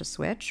going to have to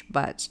switch,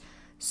 but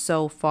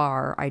so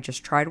far, I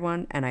just tried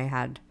one and I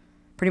had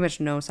pretty much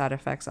no side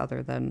effects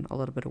other than a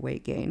little bit of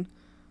weight gain,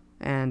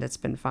 and it's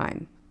been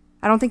fine.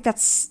 I don't think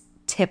that's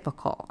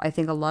typical. I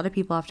think a lot of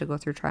people have to go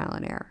through trial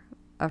and error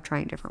of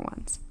trying different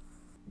ones.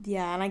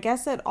 Yeah, and I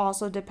guess it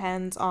also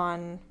depends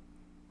on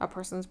a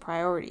person's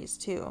priorities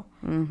too.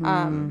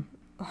 Mm-hmm.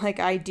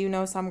 I do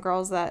know some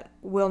girls that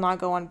will not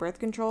go on birth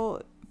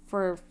control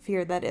for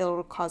fear that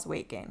it'll cause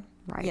weight gain.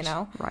 Right.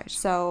 Right.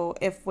 So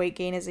if weight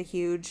gain is a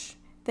huge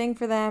thing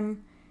for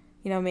them,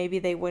 maybe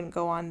they wouldn't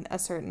go on a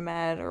certain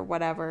med or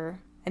whatever.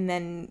 And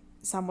then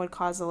some would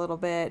cause a little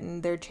bit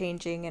and they're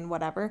changing and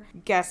whatever.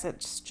 Guess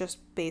it's just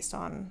based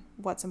on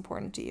what's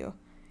important to you.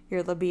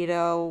 Your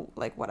libido,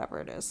 like whatever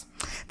it is.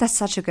 That's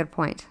such a good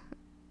point.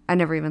 I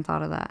never even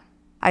thought of that.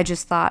 I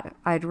just thought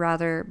I'd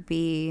rather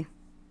be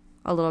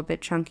a little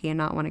bit chunky and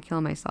not want to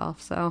kill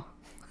myself. So,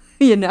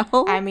 you know?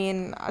 I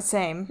mean,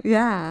 same.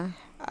 Yeah.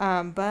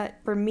 But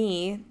for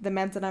me, the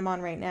meds that I'm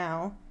on right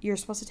now, you're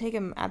supposed to take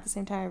them at the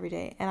same time every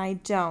day. And I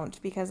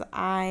don't because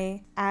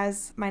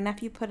as my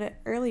nephew put it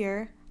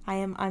earlier, I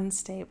am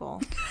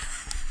unstable.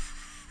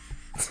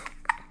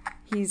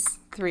 He's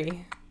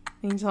 3.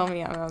 He told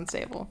me I'm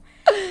unstable.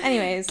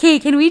 Anyways. Okay,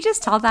 can we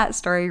just tell that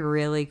story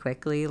really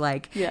quickly?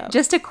 Like, yeah.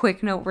 Just a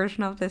quick note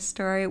version of this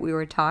story. We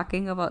were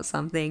talking about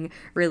something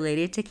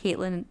related to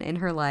Caitlin in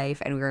her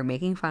life, and we were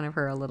making fun of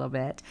her a little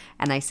bit.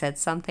 And I said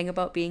something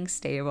about being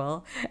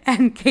stable,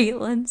 and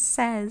Caitlin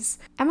says,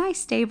 "Am I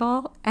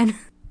stable?" And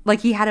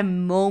like he had a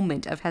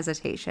moment of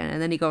hesitation, and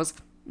then he goes,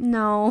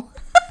 "No."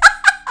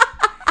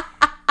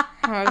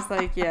 I was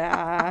like,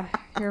 yeah,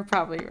 you're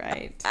probably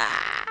right.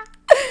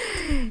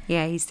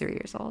 Yeah, he's 3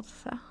 years old,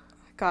 so.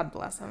 God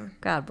bless him.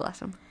 God bless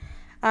him.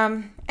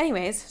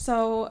 Anyways,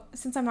 so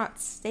since I'm not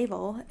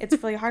stable,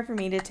 it's really hard for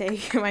me to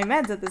take my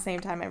meds at the same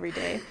time every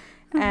day.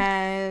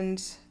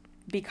 And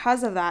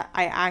because of that,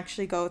 I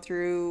actually go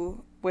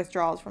through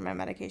withdrawals from my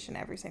medication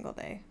every single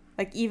day.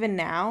 Like even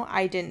now,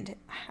 I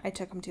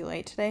took them too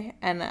late today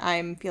and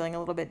I'm feeling a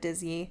little bit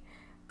dizzy.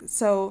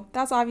 So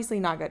that's obviously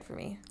not good for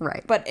me.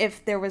 Right. But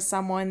if there was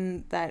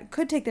someone that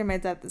could take their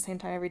meds at the same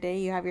time every day,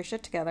 you have your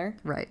shit together.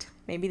 Right.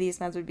 Maybe these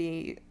meds would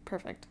be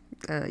perfect.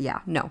 Yeah,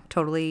 no,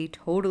 totally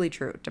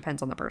true.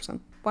 Depends on the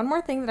person. One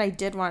more thing that I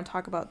did want to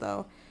talk about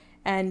though,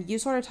 and you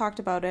sort of talked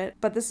about it,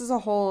 but this is a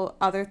whole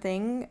other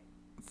thing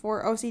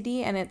for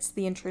OCD, and it's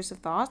the intrusive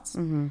thoughts.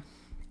 Mm-hmm.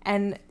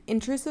 And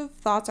intrusive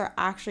thoughts are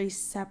actually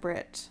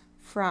separate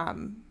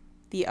from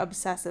the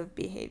obsessive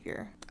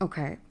behavior.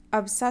 Okay.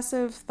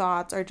 Obsessive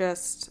thoughts are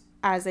just,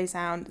 as they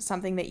sound,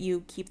 something that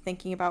you keep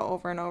thinking about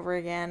over and over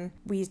again.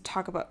 We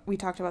talked about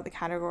the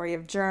category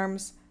of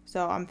germs.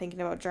 So I'm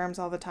thinking about germs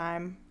all the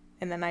time.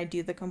 And then I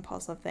do the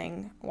compulsive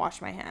thing,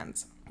 wash my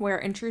hands. Where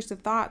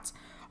intrusive thoughts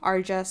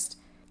are just,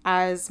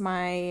 as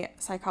my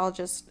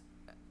psychologist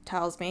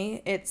tells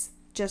me, it's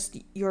just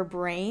your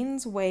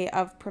brain's way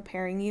of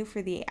preparing you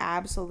for the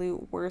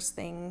absolute worst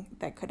thing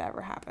that could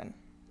ever happen.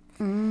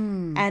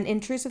 And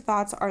intrusive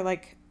thoughts are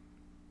like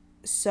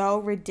so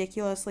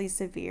ridiculously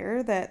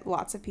severe that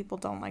lots of people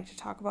don't like to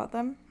talk about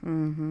them.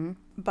 Mm-hmm.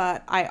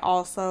 But I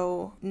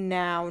also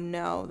now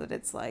know that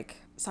it's like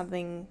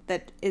something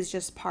that is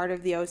just part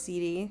of the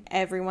OCD.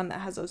 Everyone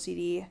that has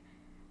OCD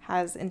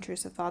has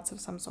intrusive thoughts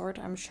of some sort,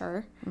 I'm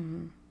sure.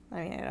 Mm-hmm.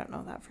 I mean, I don't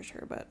know that for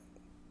sure, but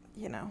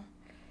you know.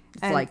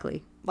 It's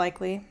likely.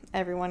 Likely.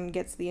 Everyone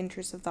gets the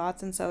intrusive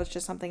thoughts, and so it's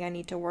just something I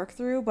need to work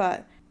through.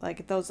 But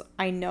like those,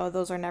 I know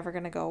those are never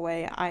going to go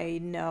away. I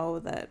know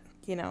that,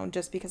 you know,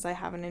 just because I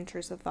have an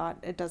intrusive thought,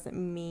 it doesn't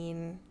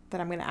mean that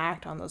I'm going to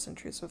act on those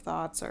intrusive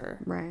thoughts or...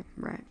 Right.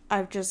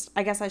 I guess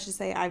I should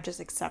say I've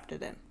just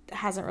accepted it. It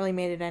hasn't really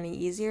made it any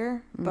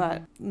easier,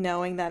 but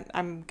knowing that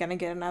I'm going to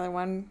get another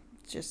one,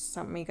 it's just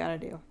something you got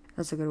to do.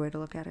 That's a good way to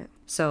look at it.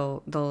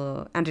 So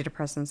the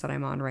antidepressants that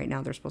I'm on right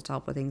now, they're supposed to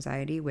help with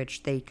anxiety,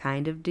 which they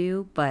kind of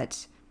do,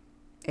 but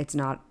it's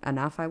not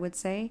enough, I would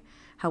say.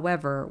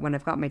 However, when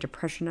I've got my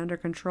depression under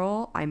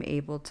control, I'm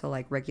able to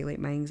like regulate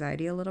my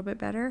anxiety a little bit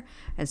better.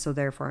 And so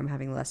therefore I'm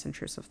having less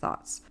intrusive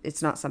thoughts.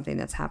 It's not something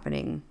that's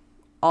happening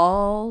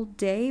all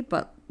day,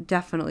 but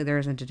definitely there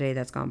isn't a day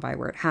that's gone by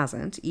where it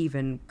hasn't,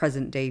 even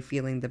present day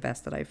feeling the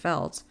best that I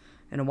felt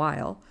in a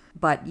while.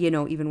 But, you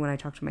know, even when I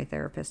talk to my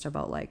therapist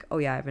about like, oh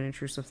yeah, I have an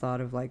intrusive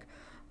thought of like,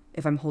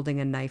 if I'm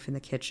holding a knife in the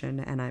kitchen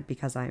and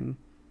because I'm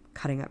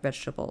cutting up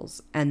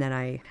vegetables and then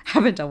I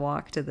happen to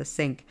walk to the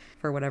sink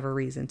for whatever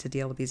reason to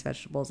deal with these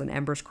vegetables and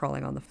Ember's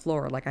crawling on the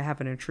floor, like I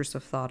have an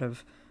intrusive thought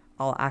of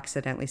I'll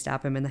accidentally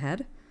stab him in the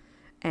head.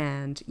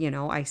 And, you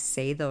know, I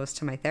say those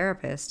to my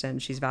therapist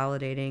and she's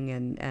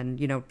validating and,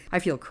 you know, I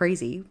feel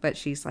crazy, but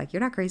she's like,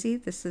 you're not crazy.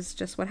 This is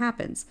just what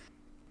happens.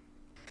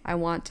 I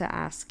want to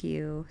ask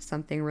you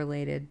something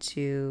related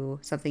to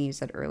something you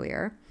said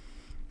earlier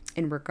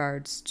in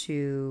regards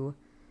to,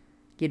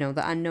 you know,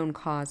 the unknown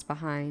cause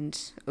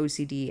behind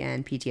OCD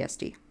and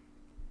PTSD.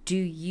 Do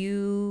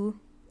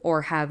you,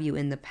 or have you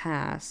in the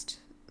past,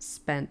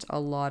 spent a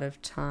lot of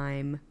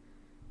time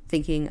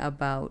thinking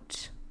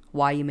about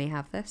why you may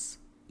have this?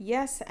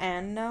 Yes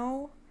and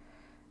no.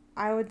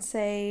 I would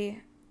say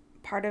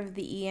part of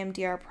the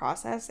EMDR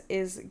process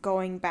is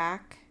going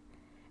back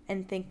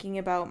and thinking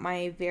about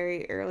my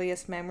very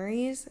earliest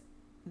memories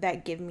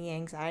that give me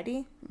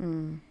anxiety.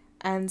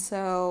 And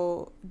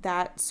so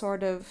that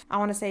sort of, I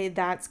want to say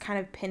that's kind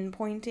of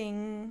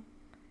pinpointing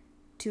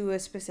to a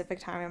specific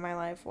time in my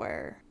life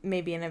where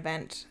maybe an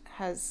event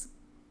has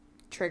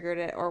triggered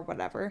it or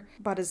whatever.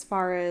 But as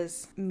far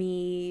as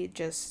me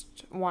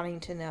just wanting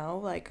to know,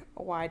 like,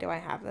 why do I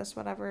have this,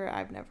 whatever,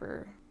 I've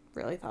never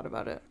really thought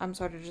about it. I'm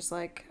sort of just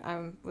like,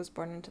 I was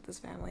born into this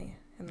family,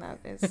 and that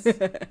is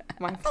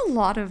my... A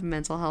lot of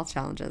mental health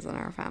challenges in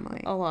our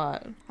family. A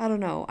lot. I don't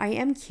know. I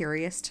am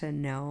curious to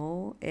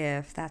know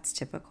if that's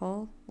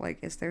typical. Like,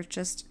 is there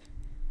just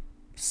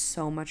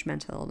so much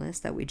mental illness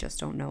that we just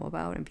don't know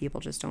about and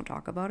people just don't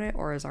talk about it?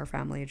 Or is our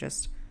family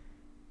just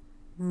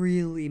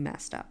really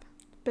messed up?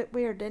 Bit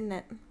weird, didn't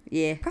it?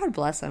 Yeah. God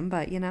bless them.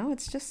 But, you know,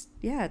 it's just,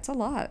 yeah, it's a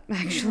lot,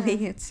 actually.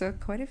 Yeah. It's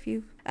quite a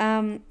few.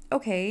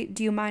 Okay.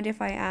 Do you mind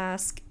if I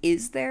ask,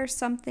 is there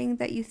something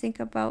that you think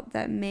about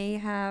that may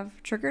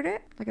have triggered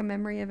it? Like a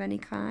memory of any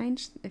kind,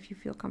 if you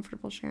feel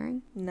comfortable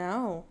sharing?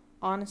 No,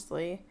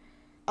 honestly.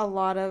 A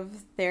lot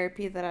of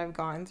therapy that I've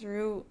gone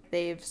through,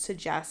 they've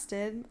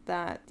suggested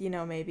that, you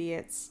know, maybe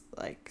it's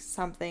like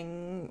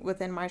something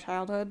within my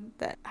childhood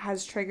that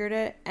has triggered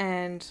it.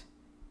 And,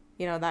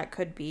 you know, that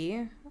could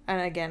be. And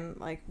again,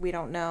 like, we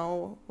don't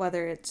know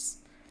whether it's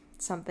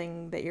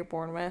something that you're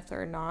born with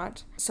or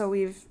not. So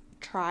we've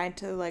tried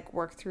to, like,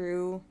 work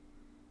through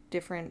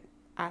different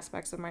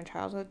aspects of my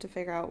childhood to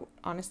figure out,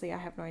 honestly, I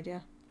have no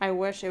idea. I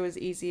wish it was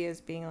easy as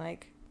being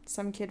like,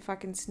 some kid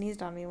fucking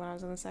sneezed on me when I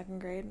was in the 2nd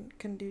grade and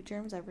couldn't do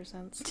germs ever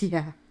since.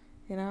 Yeah.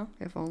 You know?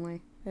 If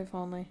only. If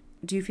only.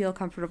 Do you feel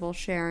comfortable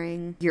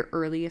sharing your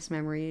earliest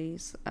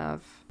memories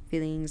of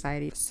feeling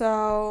anxiety?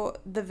 So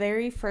the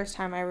very first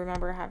time I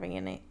remember having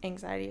an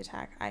anxiety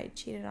attack, I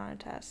cheated on a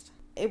test.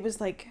 It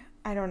was like,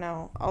 I don't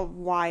know, a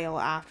while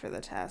after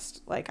the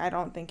test. Like, I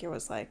don't think it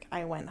was like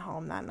I went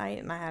home that night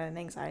and I had an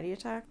anxiety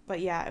attack. But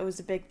yeah, it was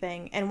a big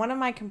thing. And one of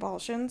my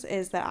compulsions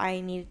is that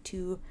I needed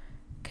to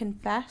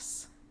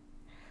confess.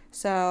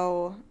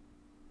 So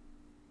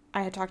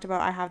I had talked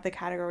about I have the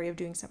category of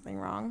doing something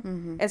wrong.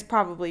 Mm-hmm. It's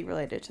probably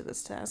related to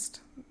this test.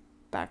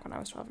 Back when I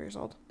was 12 years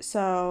old.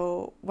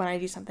 So when I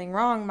do something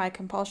wrong, my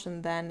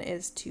compulsion then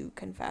is to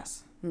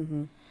confess.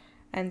 Mm-hmm.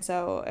 And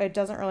so it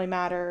doesn't really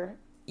matter.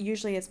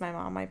 Usually it's my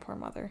mom, my poor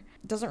mother.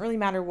 It doesn't really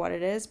matter what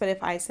it is, but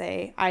if I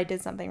say, I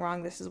did something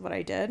wrong, this is what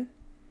I did,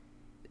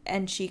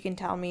 and she can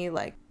tell me,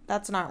 like,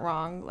 that's not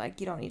wrong,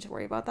 like, you don't need to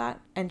worry about that,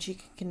 and she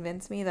can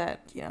convince me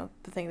that, you know,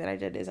 the thing that I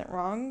did isn't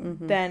wrong,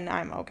 mm-hmm. then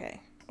I'm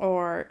okay.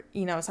 Or,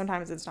 you know,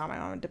 sometimes it's not my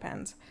mom, it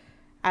depends.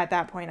 At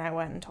that point, I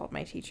went and told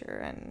my teacher,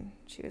 and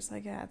she was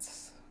like, yeah,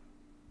 it's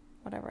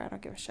whatever. I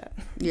don't give a shit.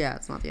 Yeah,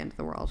 it's not the end of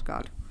the world.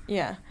 God.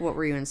 Yeah. What,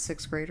 were you in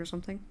 6th grade or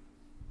something?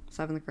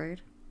 7th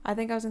grade? I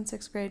think I was in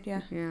 6th grade,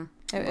 yeah. Yeah.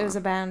 It was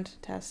a band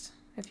test,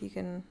 if you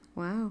can...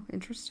 Wow,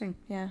 interesting.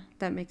 Yeah.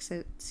 That makes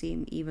it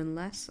seem even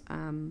less,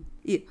 I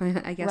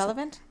guess...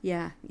 relevant?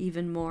 Yeah,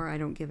 even more, I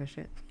don't give a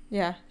shit.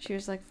 Yeah, she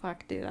was like,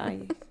 fuck, dude,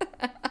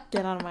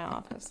 get out of my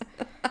office.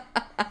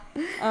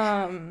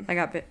 I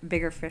got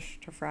bigger fish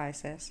to fry,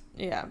 sis.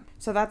 Yeah.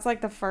 So that's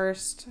like the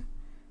first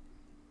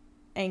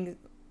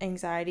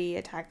anxiety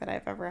attack that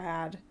I've ever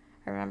had.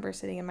 I remember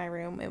sitting in my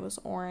room. It was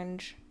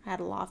orange. I had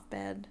a loft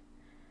bed.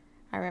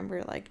 I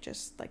remember like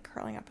just like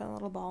curling up in a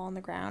little ball on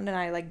the ground, and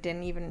I like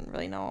didn't even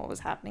really know what was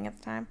happening at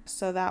the time.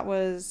 So that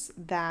was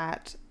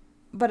that.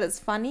 But it's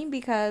funny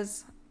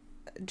because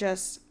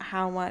just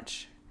how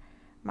much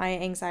my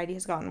anxiety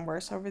has gotten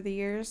worse over the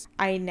years.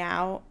 I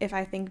now, if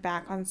I think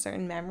back on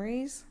certain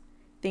memories,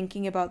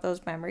 thinking about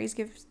those memories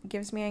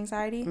gives me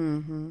anxiety.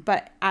 Mm-hmm.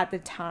 But at the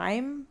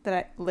time that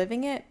I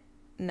living it,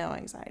 no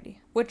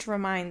anxiety. Which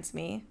reminds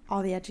me,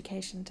 all the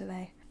education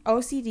today.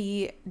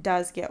 OCD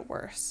does get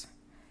worse.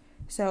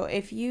 So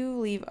if you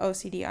leave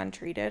OCD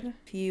untreated,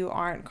 if you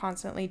aren't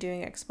constantly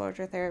doing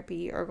exposure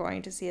therapy or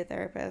going to see a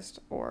therapist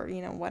or,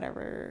 you know,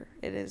 whatever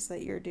it is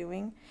that you're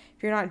doing,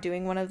 if you're not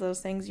doing one of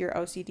those things, your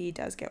OCD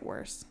does get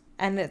worse.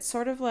 And it's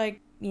sort of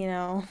like, you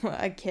know,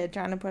 a kid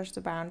trying to push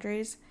the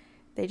boundaries.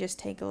 They just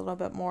take a little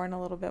bit more and a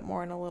little bit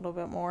more and a little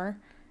bit more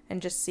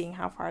and just seeing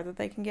how far that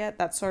they can get.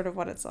 That's sort of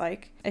what it's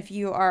like. If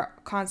you are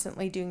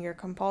constantly doing your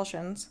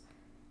compulsions,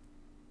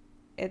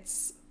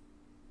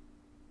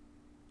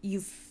 you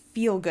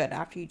feel good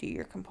after you do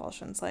your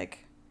compulsions.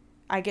 Like,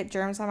 I get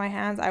germs on my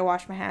hands, I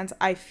wash my hands,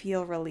 I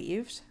feel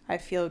relieved, I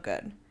feel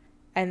good.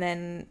 And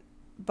then,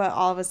 but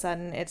all of a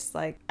sudden it's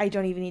like, I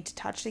don't even need to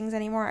touch things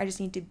anymore, I just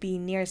need to be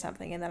near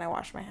something, and then I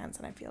wash my hands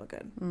and I feel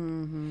good.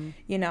 Mm-hmm.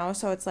 You know,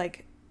 so it's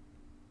like,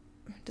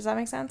 does that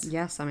make sense?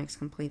 Yes, that makes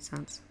complete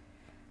sense.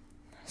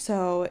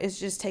 So it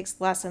just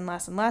takes less and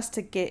less and less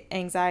to get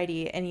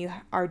anxiety, and you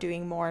are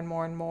doing more and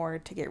more and more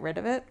to get rid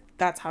of it.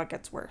 That's how it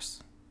gets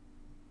worse.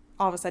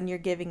 All of a sudden you're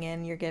giving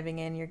in,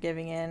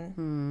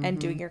 mm-hmm. and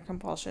doing your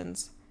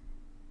compulsions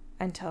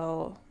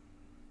until,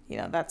 you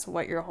know, that's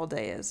what your whole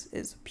day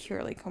is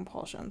purely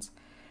compulsions.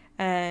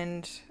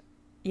 And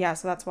yeah,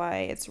 so that's why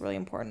it's really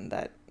important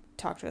that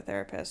talk to a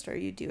therapist, or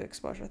you do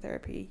exposure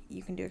therapy.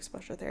 You can do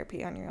exposure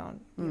therapy on your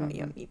own. Mm-hmm. You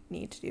don't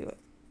need to do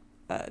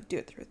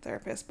it through a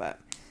therapist, but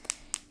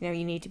you know,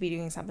 you need to be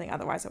doing something,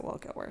 otherwise it will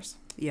get worse.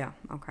 Yeah,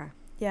 okay.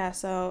 Yeah,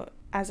 so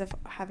as if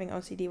having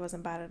OCD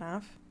wasn't bad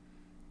enough,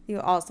 you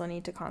also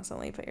need to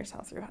constantly put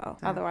yourself through hell.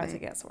 Exactly. Otherwise, it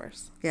gets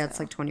worse. Yeah, so. It's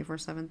like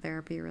 24/7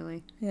 therapy,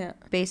 really. Yeah.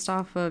 Based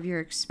off of your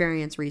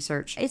experience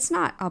research, it's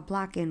not a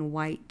black and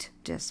white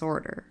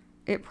disorder.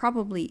 It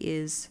probably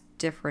is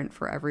different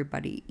for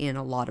everybody in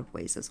a lot of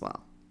ways as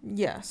well.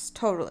 Yes,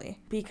 totally.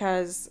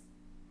 Because,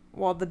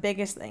 well, the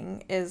biggest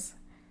thing is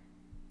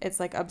it's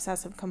like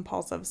obsessive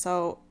compulsive.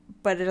 So,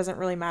 but it doesn't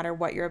really matter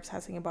what you're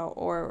obsessing about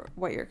or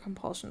what your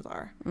compulsions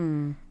are.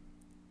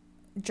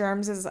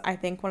 Germs is, I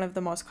think, one of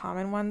the most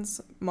common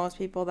ones. Most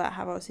people that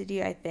have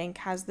OCD, I think,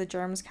 has the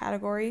germs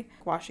category.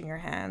 Washing your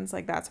hands,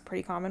 like, that's a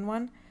pretty common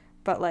one.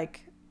 But,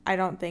 like, I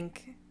don't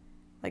think,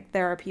 like,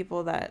 there are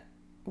people that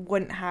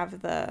wouldn't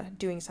have the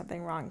doing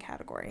something wrong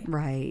category.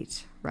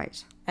 Right.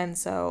 And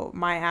so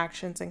my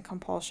actions and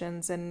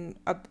compulsions and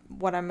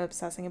what I'm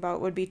obsessing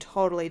about would be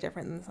totally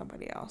different than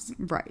somebody else.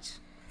 Right.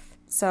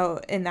 So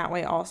in that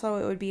way also,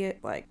 it would be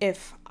like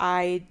if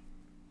I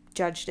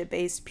judged it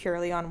based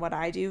purely on what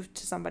I do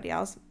to somebody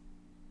else,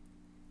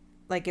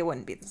 like, it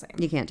wouldn't be the same.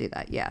 You can't do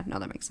that. Yeah, no,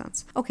 that makes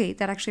sense. Okay,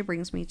 that actually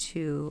brings me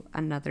to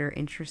another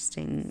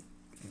interesting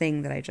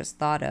thing that I just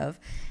thought of.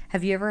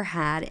 Have you ever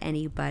had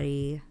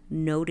anybody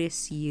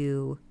notice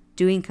you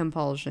doing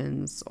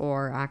compulsions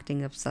or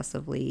acting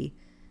obsessively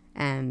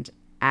and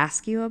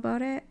ask you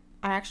about it?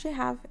 I actually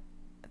have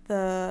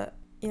the,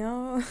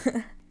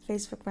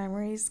 Facebook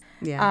memories.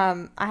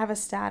 Yeah. I have a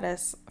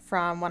status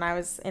from when I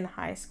was in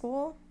high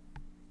school,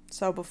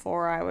 so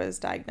before I was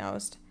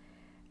diagnosed,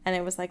 and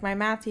it was like, my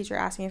math teacher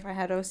asked me if I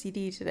had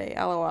OCD today,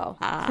 LOL.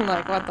 I'm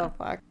like, what the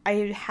fuck?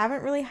 I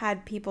haven't really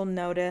had people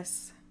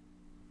notice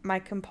my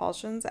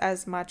compulsions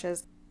as much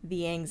as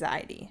the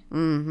anxiety.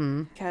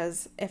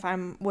 Because if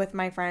I'm with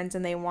my friends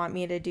and they want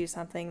me to do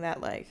something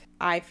that, like,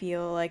 I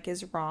feel like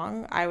is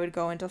wrong, I would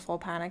go into full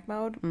panic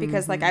mode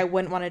because like, I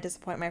wouldn't want to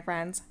disappoint my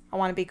friends. I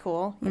want to be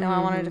cool, I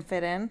wanted to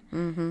fit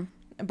in.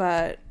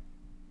 But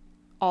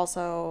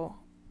also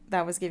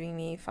that was giving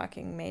me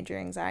fucking major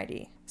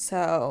anxiety,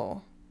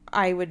 so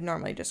I would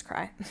normally just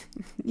cry.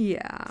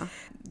 Yeah.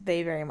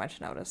 They very much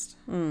noticed.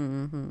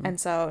 And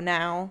so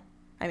now,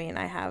 I mean,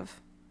 I have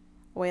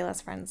way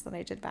less friends than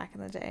I did back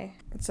in the day.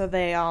 So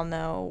they all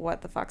know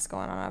what the fuck's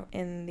going on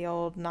in the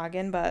old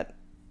noggin, but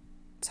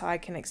so I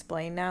can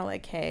explain now,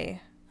 like,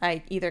 hey,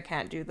 I either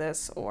can't do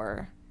this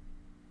or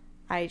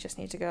I just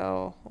need to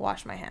go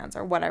wash my hands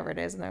or whatever it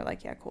is. And they're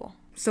like, yeah, cool.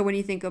 So when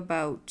you think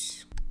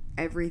about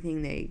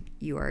everything that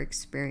you are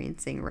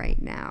experiencing right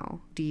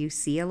now, do you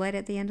see a light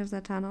at the end of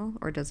the tunnel,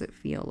 or does it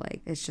feel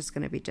like it's just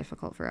going to be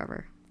difficult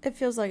forever? It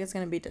feels like it's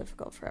going to be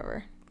difficult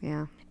forever.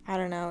 Yeah. I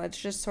don't know. It's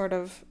just sort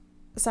of,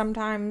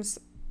 sometimes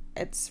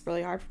it's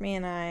really hard for me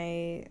and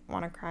I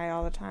want to cry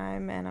all the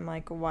time and I'm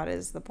like, what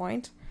is the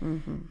point?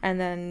 And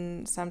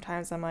then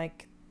sometimes I'm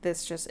like,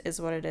 this just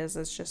is what it is.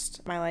 It's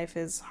just, my life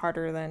is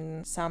harder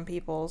than some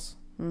people's.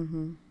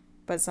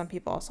 But some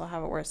people also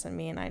have it worse than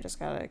me, and I just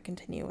gotta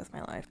continue with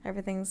my life.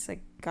 Everything's a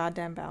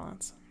goddamn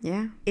balance.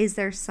 Yeah. Is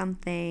there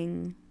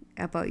something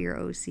about your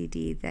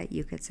OCD that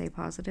you could say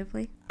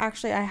positively?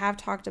 Actually, I have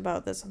talked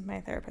about this with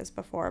my therapist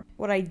before.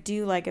 What I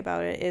do like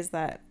about it is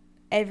that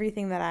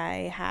everything that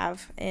I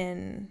have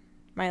in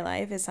my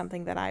life is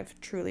something that I've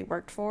truly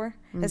worked for,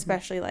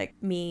 especially like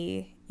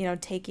me,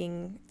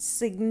 taking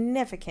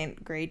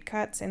significant grade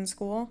cuts in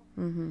school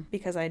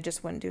because I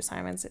just wouldn't do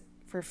assignments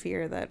for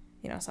fear that,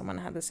 someone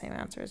had the same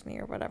answer as me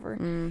or whatever.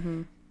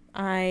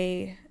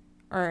 I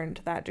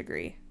earned that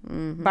degree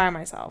by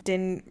myself.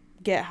 Didn't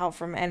get help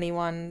from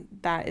anyone.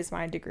 That is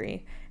my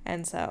degree.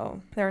 And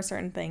so there are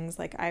certain things,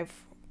 like, I've,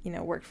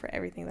 worked for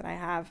everything that I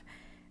have.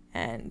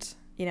 And,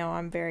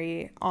 I'm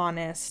very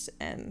honest,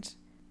 and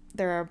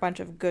there are a bunch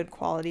of good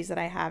qualities that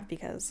I have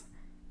because,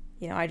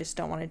 I just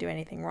don't want to do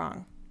anything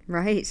wrong.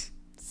 Right.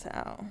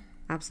 So.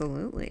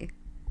 Absolutely.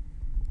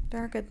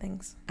 There are good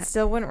things.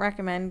 Still wouldn't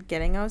recommend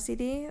getting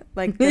OCD.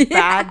 Like, the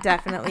bad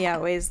definitely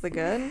outweighs the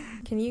good.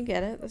 Can you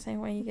get it the same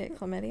way you get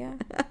chlamydia?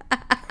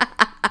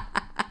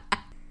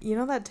 You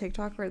know that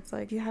TikTok where it's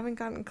like, if you haven't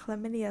gotten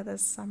chlamydia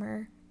this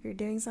summer, you're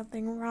doing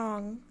something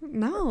wrong.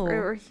 No.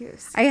 Or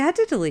I had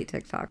to delete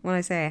TikTok. When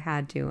I say I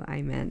had to,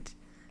 I meant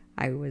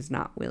I was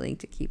not willing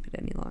to keep it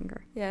any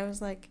longer. Yeah, I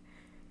was like,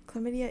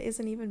 chlamydia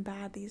isn't even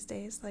bad these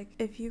days. Like,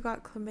 if you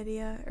got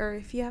chlamydia, or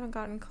if you haven't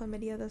gotten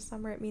chlamydia this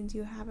summer, it means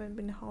you haven't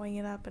been hoeing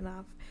it up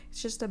enough.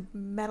 It's just a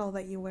medal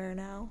that you wear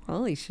now.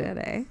 Holy shit,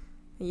 eh?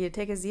 You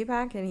take a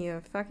Z-Pack and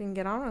you fucking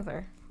get on with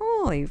her.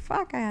 Holy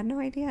fuck, I had no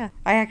idea.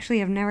 I actually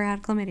have never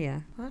had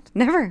chlamydia. What?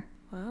 Never.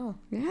 Wow.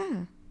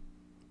 Yeah.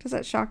 Does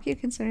that shock you,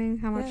 considering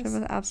how much of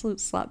an absolute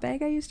slut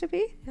bag I used to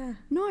be? Yeah.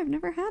 No, I've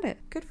never had it.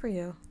 Good for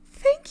you.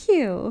 Thank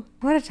you.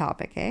 What a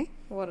topic, eh?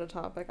 What a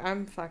topic.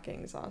 I'm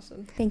fucking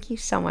exhausted. Thank you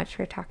so much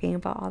for talking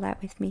about all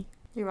that with me.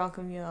 You're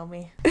welcome, you know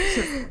me. Just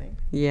kidding.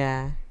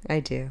 Yeah, I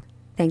do.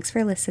 Thanks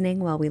for listening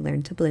while we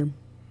learn to bloom.